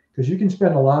art, because you can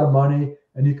spend a lot of money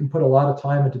and you can put a lot of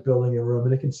time into building a room,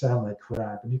 and it can sound like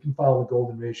crap. And you can follow the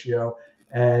golden ratio,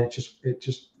 and it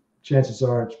just chances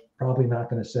are it's probably not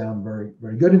going to sound very,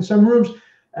 very good. In some rooms,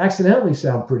 accidentally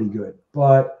sound pretty good.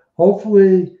 But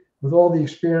hopefully, with all the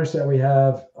experience that we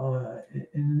have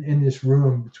in this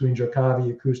room between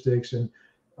Jarkavi Acoustics and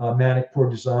Manicpur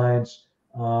Designs,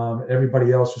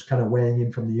 everybody else who's kind of weighing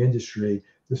in from the industry,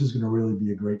 this is going to really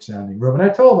be a great sounding room. And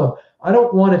I told them, I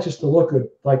don't want it just to look good.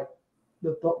 Like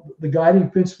the guiding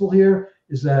principle here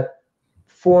is that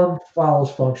form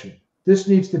follows function. This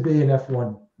needs to be an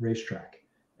F1 racetrack.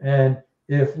 And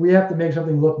if we have to make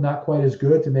something look not quite as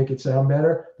good to make it sound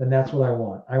better, then that's what I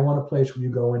want. I want a place where you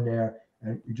go in there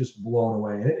and you're just blown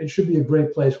away. And it should be a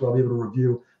great place where I'll be able to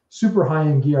review super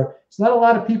high-end gear. It's not a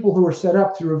lot of people who are set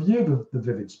up to review the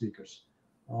Vivid speakers,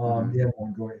 the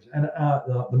M1 Goyas, and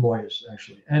the Moyas,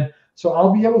 actually. And so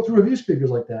I'll be able to review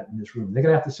speakers like that in this room. They're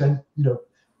going to have to send,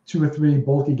 2 or 3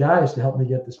 bulky guys to help me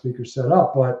get the speakers set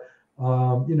up. But,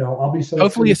 I'll be set up.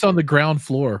 Hopefully it's on the ground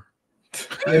floor.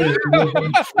 It's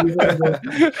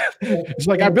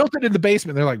like, I built it in the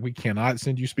basement. They're like, we cannot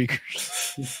send you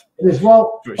speakers. It is.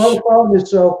 Well, the problem is,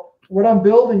 so what I'm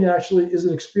building actually is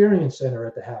an experience center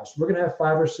at the house. We're going to have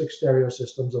 5 or 6 stereo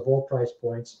systems of all price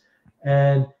points.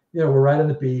 And, we're right on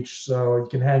the beach, so you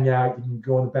can hang out, you can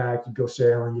go in the back, you can go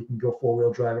sailing, you can go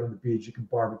 4-wheel driving on the beach, you can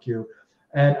barbecue.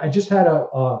 And I just had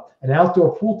an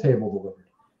outdoor pool table delivered.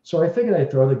 So I figured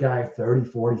I'd throw the guy 30,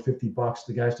 40, 50 bucks,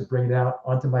 the guys to bring it out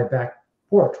onto my back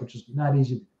porch, which is not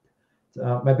easy,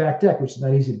 my back deck, which is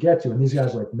not easy to get to. And these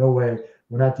guys are like, no way,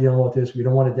 we're not dealing with this. We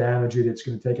don't want to damage it. It's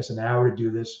going to take us an hour to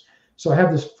do this. So I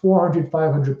have this 400,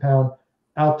 500-pound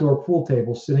outdoor pool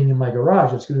table sitting in my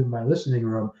garage. It's going to be my listening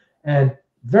room, and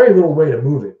very little way to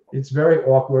move it. It's very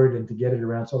awkward and to get it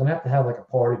around. So I'm going to have like a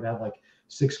party and have like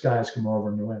 6 guys come over,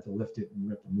 and we're going to have to lift it and we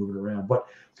have to move it around. But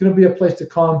it's going to be a place to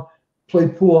come, play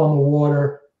pool on the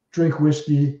water, drink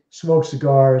whiskey, smoke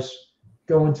cigars,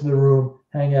 go into the room,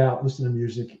 hang out, listen to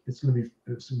music. It's gonna be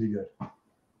good.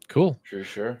 Cool.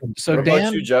 Sure. So what Dan,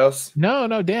 about you, Giles?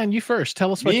 No, Dan, you first.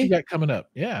 Tell us what you got coming up.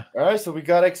 Yeah. All right, so we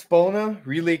got Expona.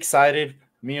 Really excited.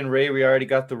 Me and Ray, we already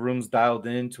got the rooms dialed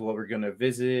in to what we're gonna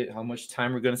visit, how much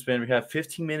time we're gonna spend. We have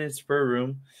 15 minutes per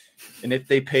room, and if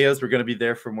they pay us, we're gonna be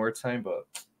there for more time, but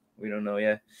we don't know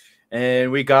yet.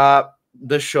 And we got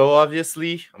the show,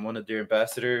 obviously. I'm one of their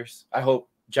ambassadors. I hope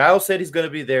Giles said he's going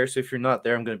to be there, so if you're not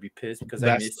there, I'm going to be pissed because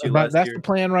I missed you last year. That's the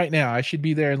plan right now. I should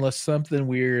be there unless something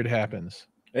weird happens.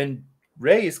 And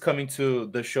Ray is coming to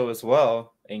the show as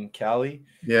well in Cali.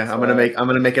 Yeah, so, I'm gonna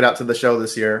make it out to the show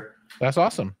this year. That's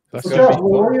awesome. That's what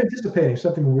are you anticipating?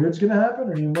 Something weird's going to happen?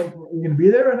 I mean, are you going to be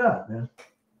there or not, man?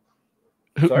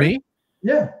 Me?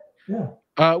 Yeah.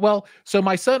 Well, so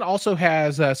my son also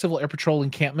has Civil Air Patrol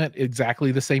encampment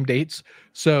exactly the same dates.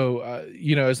 So,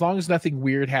 as long as nothing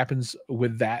weird happens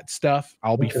with that stuff,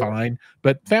 I'll be fine.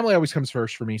 But family always comes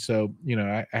first for me. So,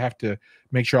 I have to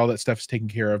make sure all that stuff is taken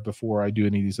care of before I do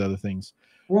any of these other things.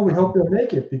 Well, we hope they'll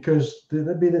make it, because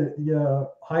that'd be the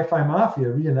Hifi Mafia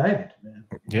reunited, man.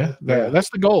 Yeah, that's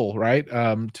the goal, right?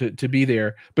 To be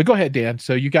there. But go ahead, Dan.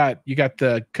 So you got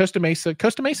the Costa Mesa?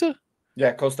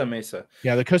 Yeah, Costa Mesa.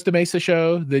 Yeah, the Costa Mesa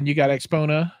show. Then you got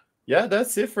Expona. Yeah,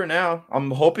 that's it for now.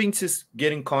 I'm hoping to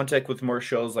get in contact with more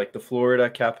shows like the Florida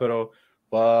Capital.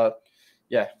 But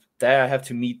yeah, that I have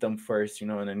to meet them first, and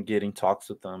then get in talks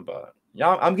with them. But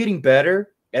yeah, I'm getting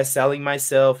better at selling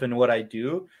myself and what I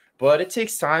do. But it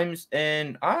takes time,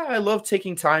 and I love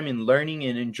taking time and learning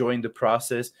and enjoying the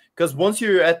process. Because once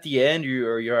you're at the end,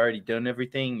 you're already done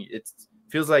everything. It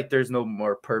feels like there's no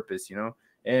more purpose,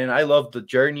 And I love the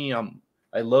journey.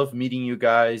 I love meeting you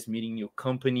guys, meeting new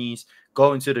companies,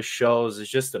 going to the shows. It's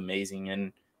just amazing, and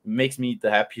it makes me the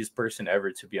happiest person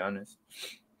ever, to be honest.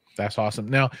 That's awesome.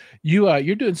 Now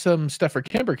you're doing some stuff for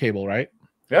Kimber Cable, right?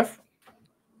 Yeah,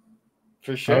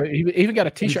 for sure. You even got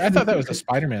a T-shirt. I thought that was a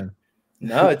Spider-Man.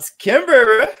 No, it's Kimber,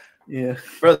 bro. Yeah,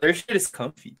 bro, their shit is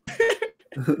comfy.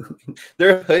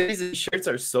 Their hoodies and shirts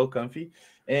are so comfy.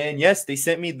 And yes, they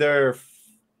sent me their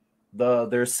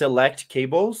select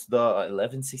cables, the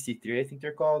 1163, I think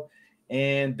they're called,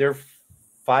 and they're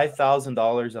 $5,000,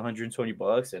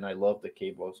 $120, and I love the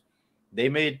cables.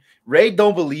 Ray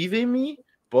don't believe in me,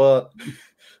 but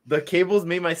the cables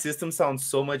made my system sound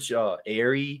so much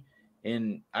airy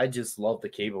and I just love the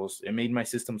cables. It made my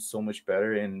system so much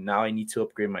better, and now I need to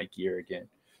upgrade my gear again.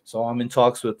 So I'm in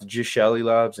talks with Gishelli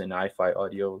Labs and iFi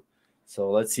Audio. So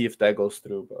let's see if that goes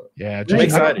through. But Yeah, I'm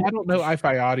excited. I don't know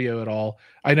iFi Audio at all.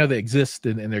 I know they exist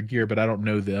in their gear, but I don't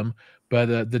know them.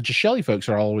 But the Gishelli folks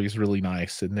are always really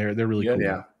nice, and they're really cool.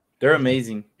 Yeah. They're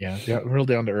amazing. Yeah, real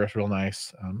down to earth, real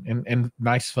nice, and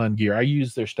nice fun gear. I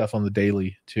use their stuff on the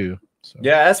daily too. So.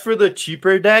 Yeah, as for the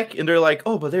cheaper deck, and they're like,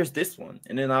 oh, but there's this one.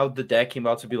 And then now the deck came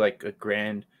out to be like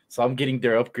 $1,000. So I'm getting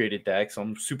their upgraded deck. So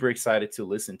I'm super excited to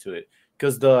listen to it.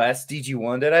 Because the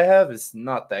SDG1 that I have is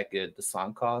not that good, the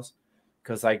song cost.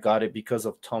 Because I got it because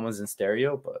of Thomas and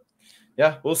Stereo. But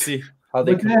yeah, we'll see how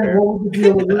they compare. What was the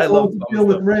deal with, I love the deal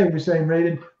with Ray? You're saying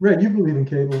Ray, you believe in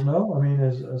cables, no? I mean,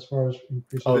 as far as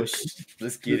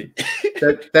let's get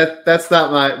it. That's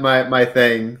not my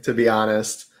thing, to be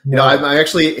honest. You know, I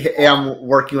actually am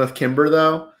working with Kimber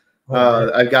though.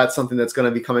 I've got something that's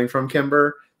going to be coming from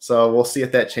Kimber, so we'll see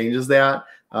if that changes that.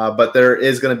 But there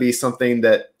is going to be something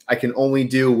that I can only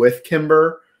do with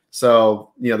Kimber.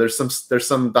 So you know, there's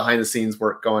some behind the scenes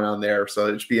work going on there. So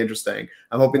it should be interesting.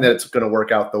 I'm hoping that it's going to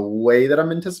work out the way that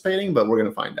I'm anticipating, but we're going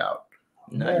to find out.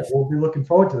 Nice. Yeah, we'll be looking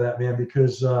forward to that, man,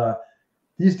 because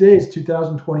these days,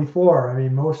 2024. I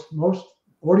mean, most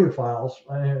audiophiles.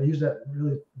 I use that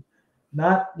really.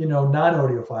 Not,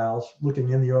 non-audiophiles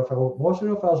looking in the audiophile. Most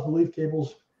audiophiles believe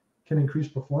cables can increase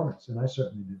performance, and I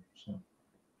certainly do. So,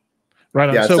 right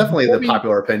on. Yeah, it's so definitely the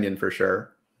popular opinion for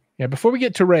sure. Yeah, before we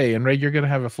get to Ray, and Ray, you're going to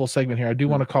have a full segment here. I do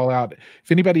want to call out,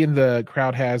 if anybody in the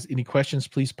crowd has any questions,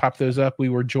 please pop those up. We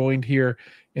were joined here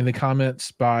in the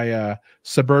comments by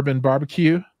Suburban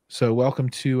Barbecue. So welcome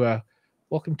to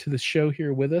the show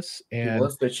here with us. And he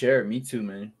loves the chair. Me too,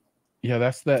 man. Yeah,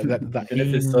 that's the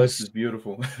Ames, is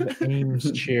beautiful. The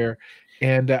Ames chair.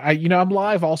 And I'm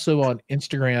live also on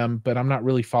Instagram, but I'm not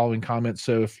really following comments.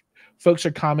 So if folks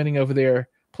are commenting over there,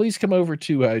 please come over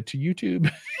to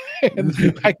YouTube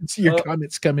and I can see your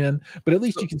comments come in, but at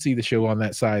least you can see the show on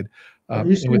that side.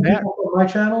 You see people from my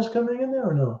channels coming in there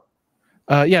or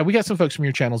no? Yeah, we got some folks from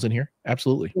your channels in here.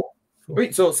 Absolutely. Cool.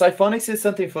 Wait, so Siphonic said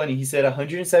something funny. He said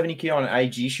 170K on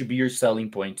IG should be your selling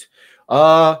point.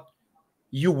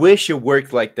 You wish it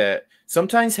worked like that.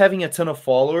 Sometimes having a ton of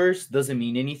followers doesn't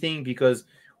mean anything, because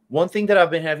one thing that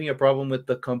I've been having a problem with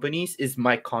the companies is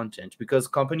my content, because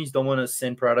companies don't want to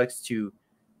send products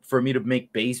for me to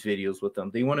make base videos with them.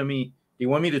 They want me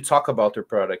to talk about their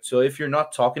product. So if you're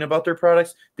not talking about their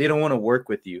products, they don't want to work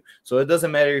with you. So it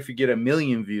doesn't matter if you get 1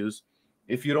 million views.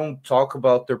 If you don't talk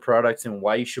about their products and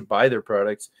why you should buy their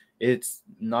products, it's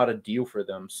not a deal for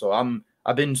them. So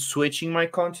I've been switching my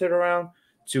content around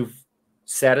to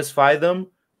satisfy them.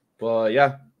 But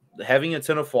yeah, having a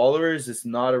ton of followers is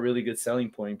not a really good selling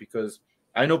point, because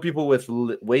I know people with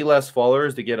way less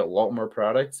followers, they get a lot more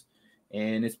products,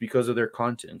 and it's because of their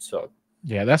content. So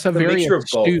yeah, that's a very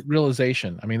astute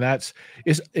realization. I mean,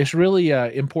 it's really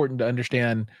important to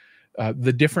understand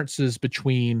the differences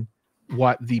between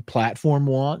what the platform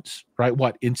wants, right?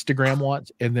 What Instagram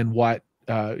wants, and then what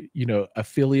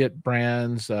affiliate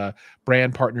brands,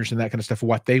 brand partners, and that kind of stuff,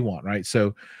 what they want, right?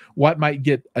 So what might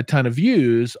get a ton of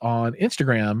views on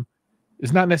Instagram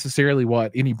is not necessarily what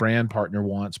any brand partner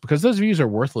wants, because those views are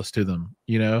worthless to them.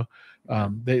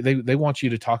 They want you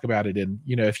to talk about it. And,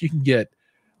 if you can get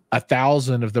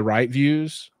 1,000 of the right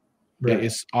views, right,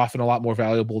 it's often a lot more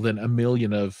valuable than 1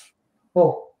 million of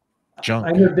junk.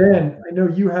 I know, Dan, I know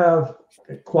you have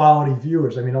quality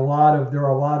viewers. I mean, there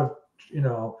are a lot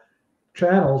of,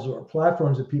 channels or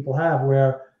platforms that people have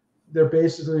where they're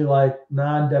basically like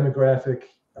non-demographic,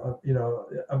 of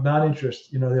non-interest.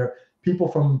 They're people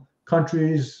from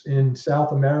countries in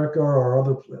South America or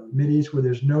other Mideast where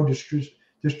there's no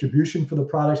distribution for the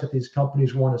products that these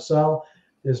companies want to sell.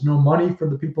 There's no money for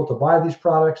the people to buy these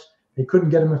products. They couldn't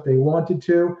get them if they wanted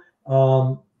to.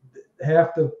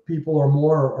 Half the people or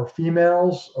more are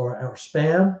females or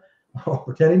spam or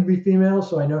pretending to be females.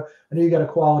 So I know you got a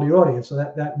quality audience, so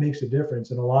that makes a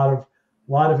difference. And a lot of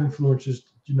influencers,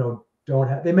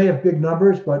 they may have big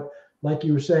numbers, but like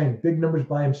you were saying, big numbers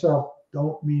by himself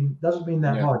doesn't mean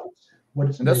that much.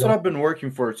 And that's what I've been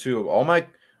working for too. All my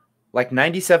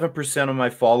 97% of my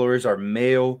followers are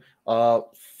male.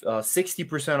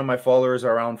 60% of my followers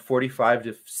are around 45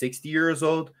 to 60 years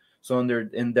old. So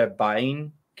in their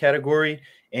buying category,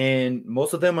 and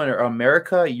most of them are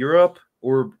America, Europe,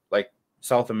 or like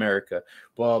South America.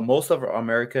 But most of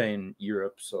America and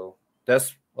Europe. So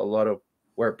that's a lot of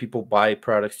where people buy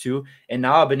products too. And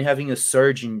now I've been having a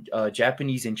surge in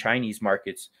Japanese and Chinese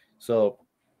markets. So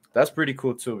that's pretty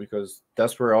cool too, because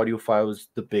that's where audiophile is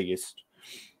the biggest.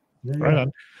 Right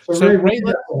on. So Ray,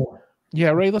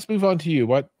 Ray, let's move on to you.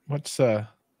 What what's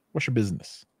your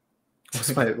business? What's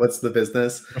the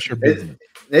business? What's your business?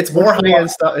 It's more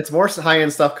high-end stuff. It's more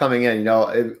high-end stuff coming in. You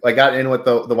know, I got in with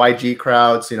the YG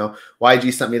crowds. You know,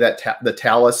 YG sent me the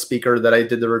Talus speaker that I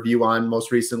did the review on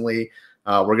most recently.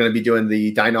 We're going to be doing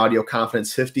the Dyne Audio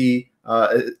Confidence 50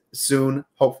 soon,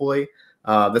 hopefully.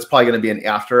 That's probably going to be an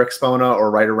after Expona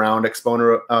or right around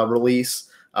Expona release.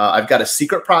 I've got a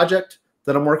secret project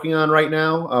that I'm working on right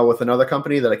now with another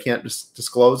company that I can't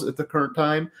disclose at the current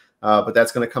time. But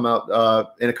that's going to come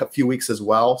out in a few weeks as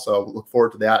well. So look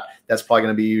forward to that. That's probably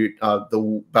going to be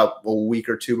about a week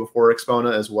or two before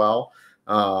Expona as well.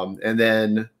 And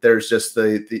then there's just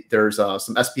there's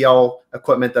some SPL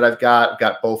equipment that I've got. I've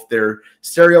got both their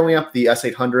stereo amp, the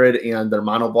S800, and their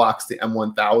mono blocks, the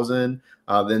M1000.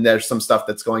 Then there's some stuff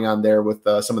that's going on there with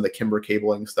some of the Kimber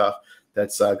cabling stuff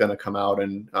that's going to come out,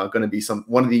 and going to be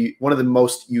one of the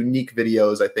most unique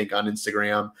videos I think on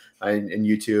Instagram and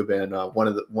YouTube, and one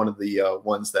of the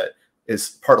ones that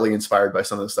is partly inspired by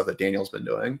some of the stuff that Daniel's been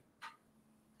doing.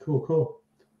 Cool.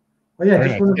 Well, yeah,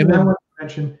 just one thing I want to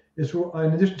mention is,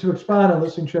 in addition to Expand and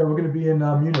Listening Chair, we're going to be in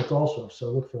Munich also,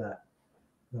 so look for that.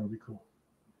 That'll be cool.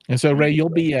 And so, Ray, you'll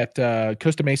be at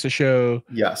Costa Mesa show.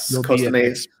 Yes, you'll Costa be at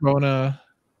Mesa. Expona.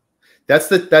 That's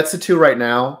the two right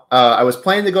now. I was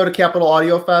planning to go to Capital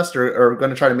Audio Fest, or going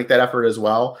to try to make that effort as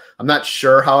well. I'm not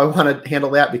sure how I want to handle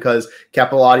that because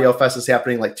Capital Audio Fest is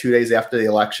happening like 2 days after the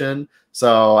election.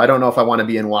 So I don't know if I want to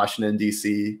be in Washington,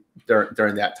 D.C.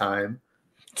 during that time.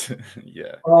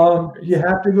 Yeah. You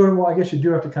have to go to, well, I guess you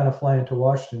do have to kind of fly into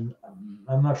Washington.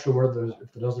 I'm not sure if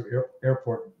there's an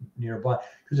airport nearby,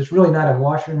 because it's really not in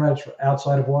Washington, right? It's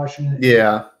outside of Washington.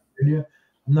 Yeah. Virginia.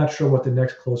 I'm not sure what the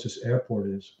next closest airport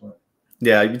is, but.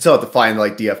 Yeah, you still have to fly into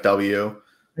like DFW. I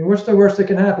mean, what's the worst that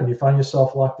can happen? You find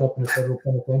yourself locked up in a federal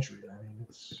penitentiary. I mean,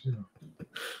 it's, you know.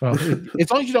 Well, as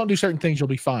long as you don't do certain things, you'll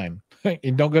be fine.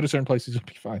 And don't go to certain places, you'll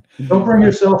be fine. Don't bring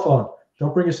your cell phone.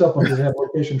 Don't bring your cell phone because they have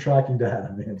location tracking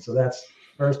data, man. So that's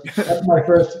my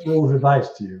first rule of advice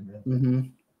to you, man. Mm-hmm.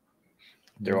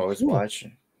 They're always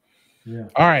watching. Yeah.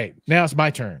 All right, now it's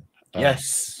my turn.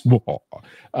 Yes.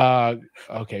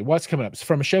 Okay, what's coming up? So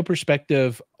from a show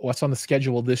perspective, what's on the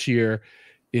schedule this year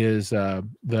is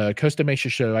the Costa Mesa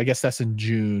show. I guess that's in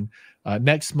June.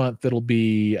 Next month it'll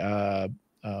be the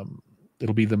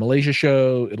Malaysia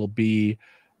show. It'll be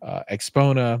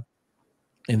Expona,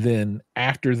 and then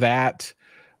after that,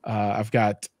 I've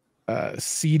got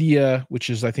Cedia, which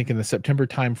is I think in the September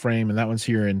timeframe, and that one's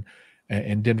here in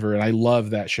Denver, and I love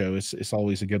that show. It's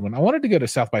always a good one. I wanted to go to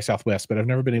South by Southwest, but I've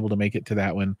never been able to make it to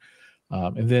that one.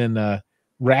 And then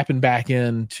wrapping back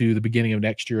into the beginning of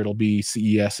next year, it'll be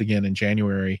CES again in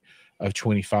January of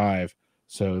 25.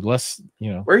 So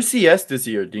Where's CES this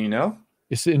year? Do you know?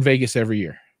 It's in Vegas every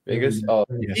year. Vegas. Oh,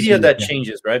 yeah, that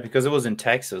changes, right? Because it was in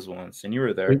Texas once, and you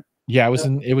were there. Yeah, it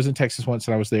was in Texas once,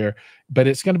 and I was there. But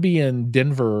it's going to be in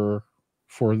Denver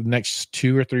for the next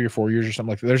 2 or 3 or 4 years or something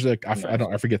like that. There's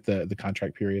I forget the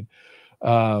contract period.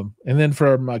 And then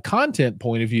from a content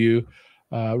point of view,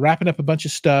 wrapping up a bunch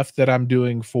of stuff that I'm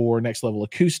doing for Next Level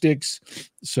Acoustics.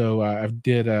 So I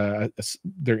did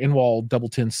their in-wall double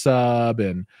 10 sub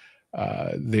and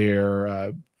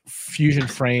their fusion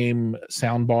frame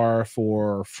soundbar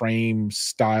for frame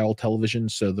style television.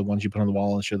 So the ones you put on the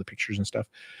wall and show the pictures and stuff.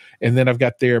 And then I've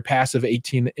got their passive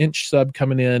 18-inch sub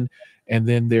coming in, and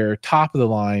then their top of the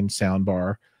line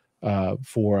soundbar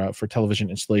for television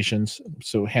installations.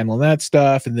 So handling that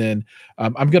stuff. And then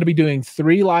I'm going to be doing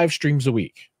 3 live streams a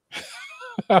week.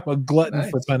 I'm a glutton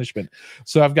for punishment.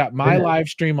 So I've got my live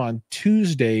stream on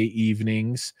Tuesday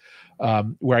evenings,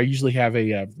 where I usually have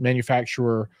a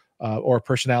manufacturer or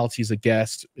personality as a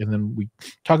guest, and then we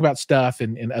talk about stuff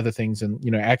and other things. And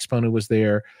Expona was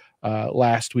there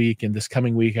last week, and this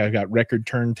coming week I've got record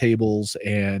turntables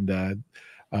and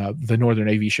the Northern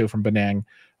AV show from Penang.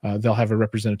 They'll have a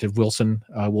representative. Wilson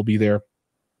will be there.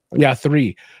 Yeah,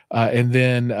 3. And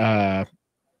then I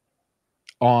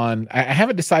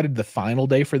haven't decided the final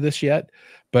day for this yet,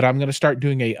 but I'm going to start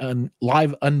doing a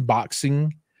live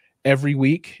unboxing every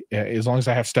week, as long as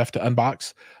I have stuff to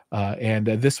unbox. And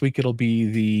this week it'll be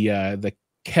the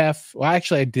KEF. Well,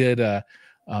 actually, I did a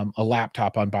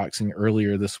laptop unboxing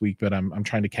earlier this week, but I'm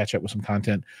trying to catch up with some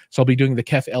content. So I'll be doing the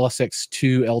KEF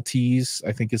LSX2 LTs,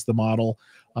 I think is the model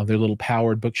of their little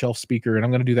powered bookshelf speaker, and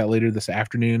I'm going to do that later this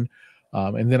afternoon.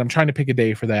 And then I'm trying to pick a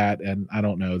day for that, and I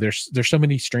don't know. There's so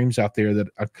many streams out there that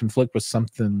I conflict with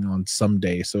something on some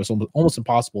day, so it's almost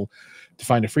impossible to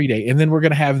find a free day. And then we're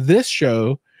going to have this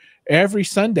show every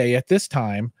Sunday at this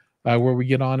time, where we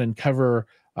get on and cover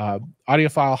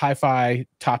audiophile, hi-fi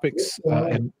topics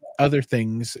and other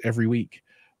things every week.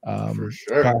 For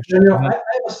sure. Gosh, You know, I have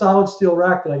a solid steel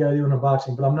rack that I got to do an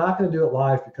unboxing, but I'm not going to do it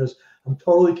live because I'm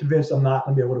totally convinced I'm not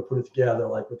going to be able to put it together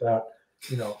like without,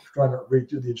 you know, trying to read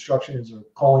through the instructions or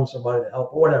calling somebody to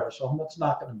help or whatever. So I'm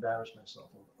not going to embarrass myself.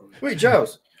 Wait,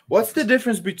 Giles, what's the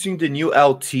difference between the new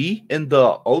LT and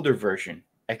the older version?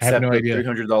 Except no the idea.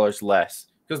 $300 less.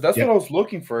 Because that's what I was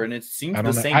looking for, and it seems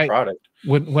the same product.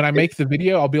 When I make the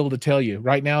video, I'll be able to tell you.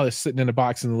 Right now, it's sitting in a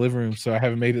box in the living room, so I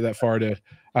haven't made it that far to.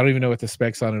 I don't even know what the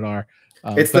specs on it are.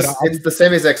 It's the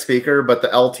same exact speaker, but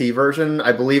the LT version,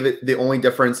 I believe the only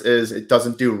difference is it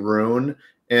doesn't do Rune,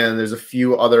 and there's a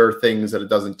few other things that it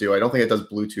doesn't do. I don't think it does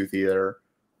Bluetooth either.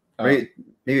 Maybe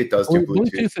it does do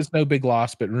Bluetooth. Bluetooth is no big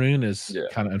loss, but Rune is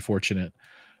kind of unfortunate.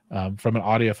 From an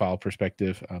audiophile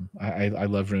perspective, I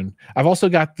love Rune. I've also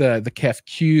got the Kef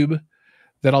Cube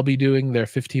that I'll be doing their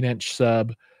 15-inch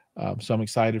sub, so I'm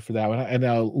excited for that one, and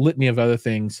a litany of other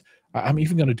things. I'm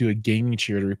even going to do a gaming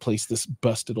chair to replace this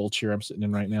busted old chair I'm sitting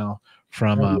in right now.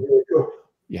 From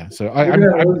so I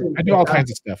do all kinds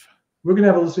of stuff. We're going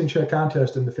to have a listening chair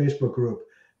contest in the Facebook group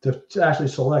to actually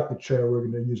select the chair we're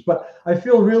going to use. But I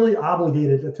feel really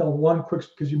obligated to tell one quick,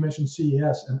 because you mentioned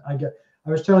CES, and I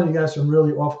was telling you guys some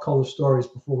really off-color stories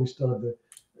before we started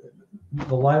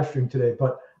the live stream today.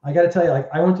 But I got to tell you, like,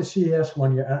 I went to CES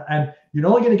one year, and you're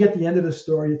only going to get the end of the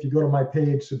story if you go to my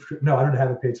paid subscription. No, I don't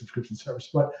have a paid subscription service,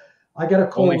 but I got a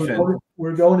call.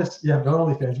 We're going to not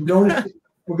OnlyFans.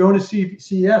 We're going to see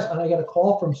CES, and I got a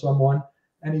call from someone,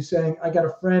 and he's saying, I got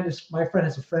a friend. My friend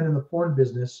has a friend in the porn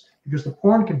business, because the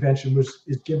porn convention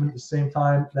is given at the same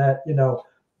time that, you know,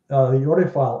 the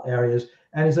audiophile areas.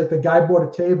 And he's like, the guy bought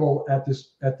a table at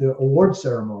the award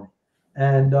ceremony,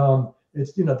 and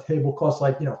it's, you know, the table costs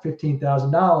like, you know,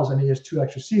 $15,000, and he has 2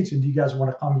 extra seats. And do you guys want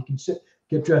to come? You can sit,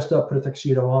 get dressed up, put a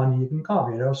tuxedo on, and you can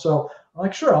come. You know, so I'm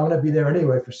like, sure, I'm going to be there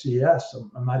anyway for CES, so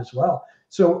I might as well.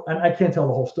 So, and I can't tell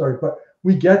the whole story, but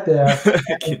we get there,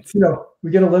 and, you know,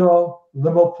 we get a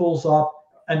limo pulls up,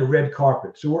 and a red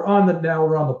carpet. So we're on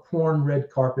the porn red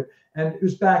carpet, and it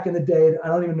was back in the day. I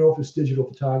don't even know if it's digital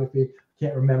photography.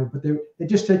 Can't remember, but they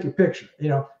just take your picture, you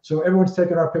know. So everyone's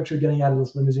taking our picture getting out of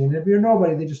this limousine. And if you're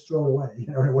nobody, they just throw it away, you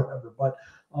know, or whatever. But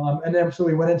and then so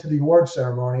we went into the award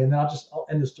ceremony, and I'll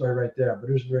end the story right there.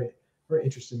 But it was a very, very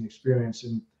interesting experience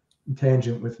and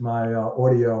tangent with my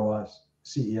audio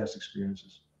CES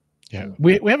experiences. Yeah,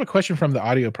 we have a question from the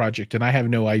audio project, and I have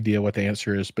no idea what the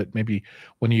answer is, but maybe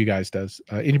one of you guys does.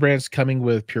 Any brands coming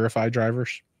with purified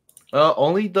drivers?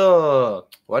 Only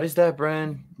what is that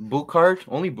brand? Bookart.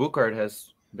 Only Bookart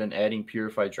has been adding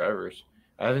purified drivers.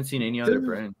 I haven't seen any other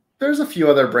brand. There's a few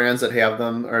other brands that have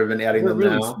them or have been adding them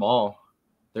really now. Small.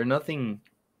 They're nothing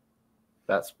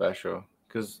that special,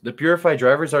 because the purified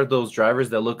drivers are those drivers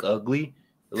that look ugly.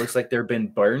 It looks like they've been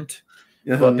burnt,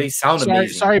 but they sound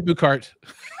amazing. Sorry, Bookart.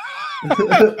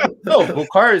 No,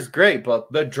 Bookart is great,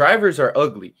 but the drivers are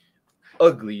ugly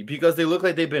because they look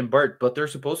like they've been burnt, but they're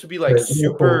supposed to be like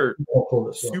super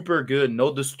good,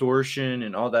 no distortion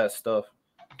and all that stuff.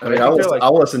 I mean,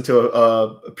 I'll listen to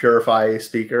a Purify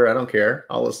speaker. I don't care.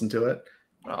 I'll listen to it.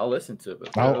 I'll listen to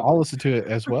it. I'll listen to it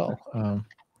as well.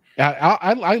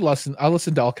 I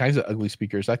listen to all kinds of ugly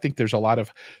speakers. I think there's a lot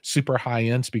of super high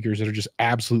end speakers that are just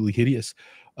absolutely hideous,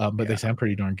 but they sound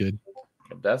pretty darn good.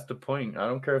 That's the point. I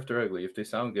don't care if they're ugly. If they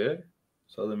sound good,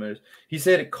 so that matters. He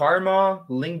said Karma,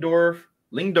 Lingdorf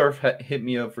hit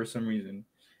me up for some reason.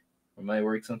 It might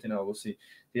work something out. We'll see.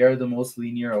 They are the most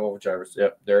linear of all drivers.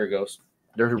 Yep, there it goes.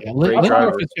 They're great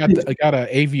drivers. I got an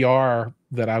AVR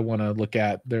that I want to look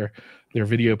at. Their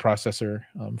video processor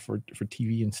for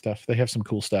TV and stuff. They have some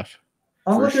cool stuff.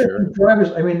 I'm looking at the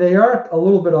drivers. I mean, they are a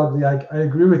little bit ugly. I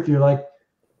agree with you. Like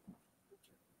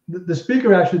the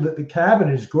speaker, actually, the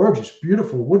cabinet is gorgeous,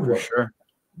 beautiful woodwork. For sure.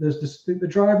 There's the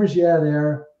drivers,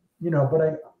 they're, you know, but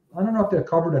I don't know if they're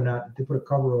covered or not. If they put a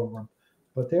cover over them,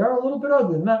 but they are a little bit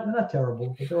ugly. They're not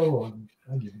terrible, but they're a little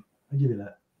ugly. I give you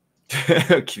that.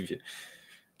 I'll give you.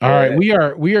 All right, we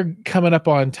are coming up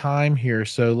on time here,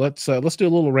 so let's do a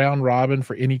little round robin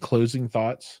for any closing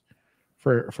thoughts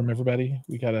from everybody.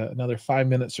 We got another 5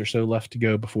 minutes or so left to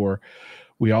go before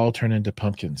we all turn into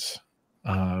pumpkins.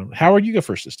 Howard, you go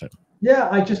first this time. Yeah,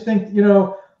 I just think, you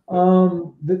know,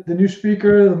 the new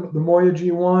speaker, the Moya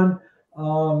G1.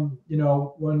 You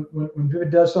know, when Vivid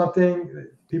does something,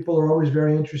 people are always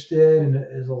very interested, and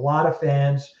there's a lot of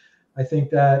fans. I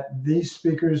think that these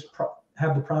speakers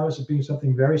have the promise of being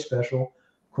something very special.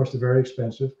 Of course, they're very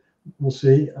expensive. We'll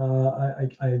see.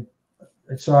 I'm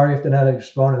sorry if they're not an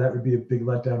exponent. That would be a big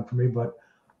letdown for me, but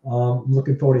I'm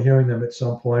looking forward to hearing them at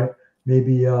some point.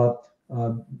 Maybe they'll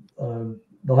have them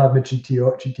at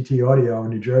GTT Audio in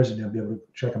New Jersey, and they'll be able to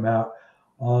check them out.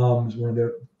 is one of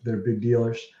their big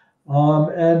dealers.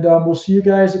 We'll see you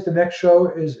guys at the next show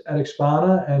is at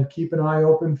Expana, and keep an eye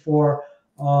open for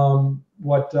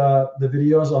what the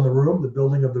videos on the room, the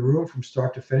building of the room from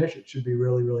start to finish. It should be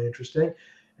really, really interesting.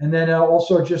 And then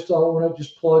also just want to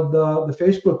just plug the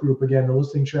Facebook group again, the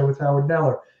Listening Chair with Howard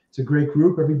Neller. It's a great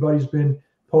group. Everybody's been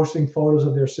posting photos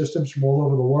of their systems from all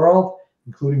over the world,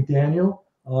 including Daniel.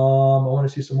 I want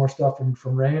to see some more stuff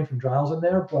from Ray and from Giles in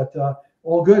there, but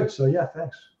all good. So yeah,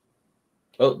 thanks.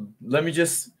 Oh, let me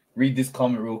just read this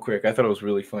comment real quick. I thought it was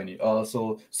really funny.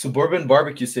 So Suburban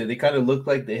Barbecue said they kind of look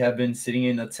like they have been sitting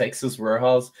in a Texas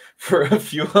warehouse for a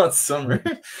few hot summer.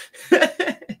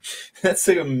 That's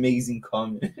an amazing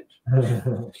comment.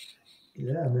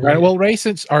 Yeah, man. Right. Well, Ray,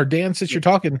 since you're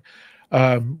talking,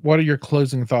 what are your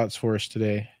closing thoughts for us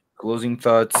today? Closing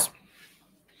thoughts.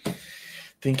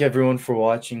 Thank everyone for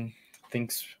watching.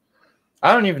 Thanks.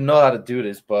 I don't even know how to do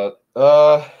this, but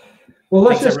well,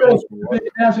 let's just say the big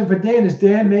announcement for Dan is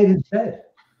Dan made his bed.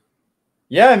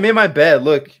 Yeah, I made my bed.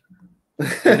 Look,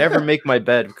 I never make my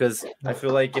bed because I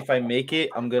feel like if I make it,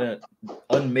 I'm gonna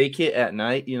unmake it at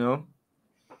night. You know.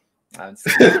 That's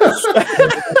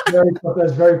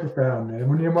very profound, man.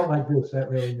 When you're like this, that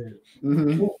really is.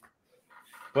 Mm-hmm.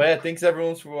 But yeah, thanks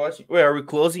everyone for watching. Wait, are we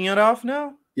closing it off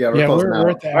now? Yeah, we're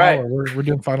at the hour. Right. We're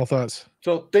doing final thoughts.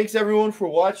 So thanks everyone for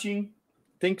watching.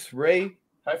 Thanks Ray,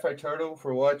 Hi-Fi Turtle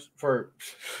for watching for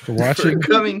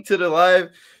coming to the live.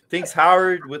 Thanks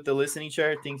Howard with the listening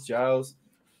chair. Thanks Giles.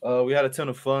 We had a ton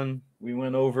of fun. We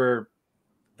went over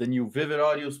the new Vivid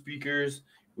audio speakers.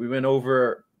 We went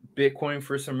over Bitcoin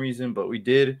for some reason, but we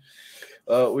did.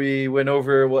 We went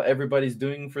over what everybody's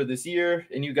doing for this year,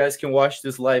 and you guys can watch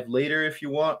this live later if you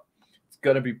want. It's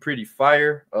gonna be pretty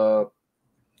fire.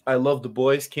 I love the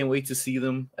boys. Can't wait to see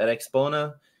them at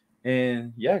Expona.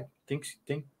 And yeah,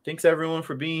 thanks everyone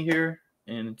for being here.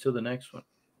 And until the next one.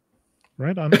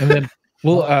 Right on. And then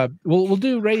we'll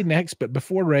do Ray next, but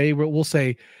before Ray, we'll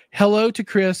say hello to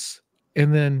Chris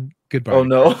and then goodbye. Oh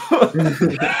no.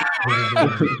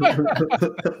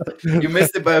 You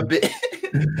missed it by a bit.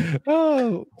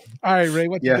 Oh, all right, Ray,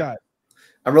 what you got?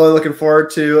 I'm really looking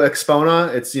forward to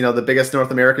Expona. It's the biggest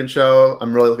North American show.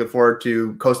 I'm really looking forward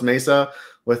to Costa Mesa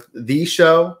with the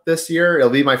show this year.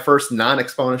 It'll be my first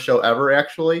non-Expona show ever,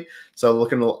 actually. So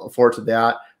looking forward to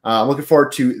that. I'm looking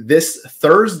forward to this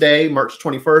Thursday, March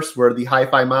 21st, where the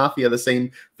Hifi Mafia, the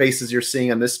same faces you're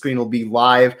seeing on this screen, will be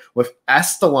live with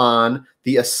Estelan,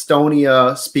 the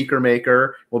Estonia speaker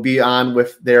maker. Will be on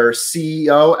with their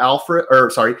CEO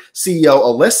CEO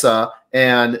Alyssa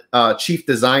and chief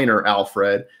designer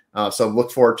Alfred. So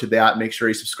look forward to that. Make sure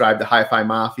you subscribe to Hifi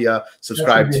Mafia,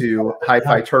 subscribe to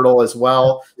Hi-Fi Turtle as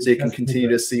well, so you can continue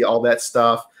to see all that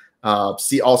stuff.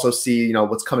 See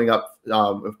what's coming up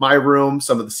with my room,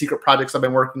 some of the secret projects I've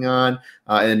been working on,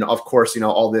 and of course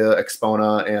all the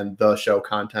Expona and the show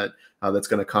content that's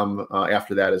going to come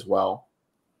after that as well.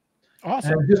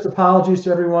 Awesome. And just apologies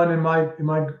to everyone in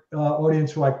my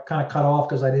audience who I kind of cut off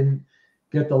because I didn't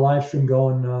get the live stream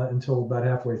going until about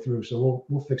halfway through. So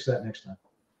we'll fix that next time.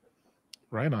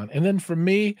 Right on. And then for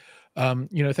me,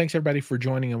 thanks everybody for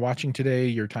joining and watching today.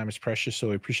 Your time is precious,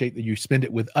 so I appreciate that you spend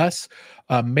it with us.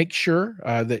 Make sure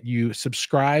that you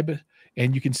subscribe,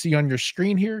 and you can see on your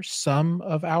screen here some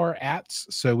of our @s.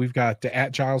 So we've got the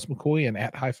 @Giles McCoy and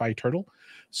 @Hifi Turtle.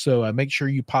 So make sure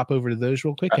you pop over to those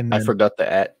real quick. And then, I forgot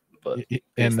the @ but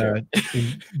and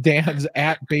Dan's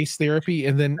 @Base Therapy.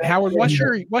 And then Howard, what's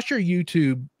your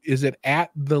YouTube? Is it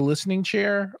 @The Listening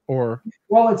Chair or?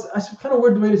 Well, it's kind of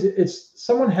weird the way it's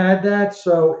someone had that.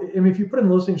 So I mean, if you put in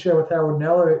the Listening Chair with Howard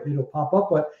Neller, it'll pop up,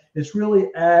 but it's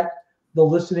really @The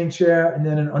Listening Chair and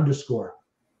then an underscore.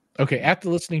 Okay, @The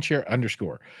Listening Chair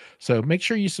 _ So make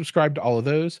sure you subscribe to all of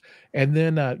those. And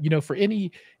then, for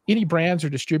any brands or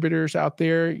distributors out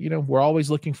there, we're always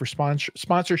looking for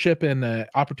sponsorship and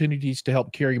opportunities to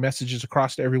help carry messages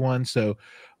across to everyone. So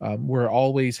we're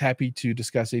always happy to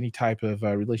discuss any type of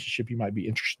relationship you might be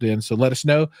interested in. So let us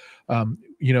know.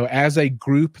 As a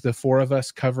group, the four of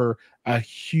us cover a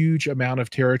huge amount of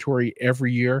territory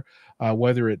every year,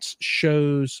 whether it's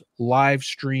shows, live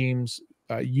streams,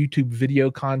 YouTube video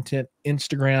content,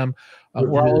 Instagram,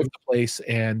 we're all over the place.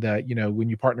 And, when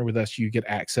you partner with us, you get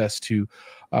access to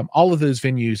all of those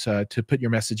venues to put your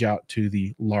message out to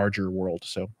the larger world.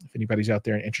 So if anybody's out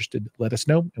there and interested, let us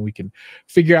know, and we can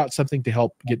figure out something to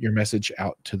help get your message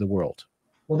out to the world.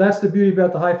 Well, that's the beauty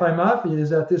about the Hifi Mafia,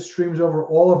 is that this streams over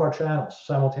all of our channels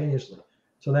simultaneously.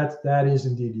 So that is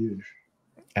indeed huge.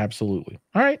 Absolutely.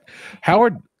 All right,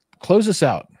 Howard, close us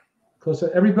out.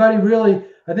 So everybody really,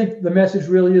 I think the message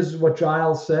really is what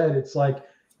Giles said. It's like,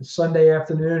 It's Sunday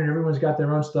afternoon and everyone's got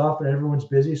their own stuff and everyone's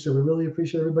busy. So we really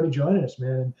appreciate everybody joining us,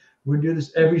 man. And we're going to do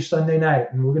this every Sunday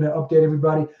night and we're going to update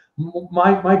everybody.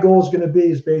 My goal is going to be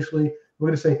is basically we're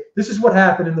going to say, this is what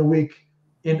happened in the week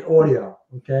in audio.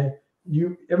 Okay.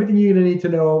 Everything you're going to need to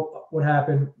know what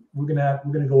happened, we're going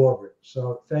to go over it.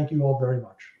 So thank you all very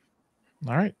much.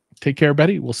 All right. Take care,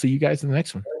 everybody. We'll see you guys in the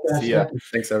next one. See ya.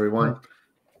 Thanks, everyone.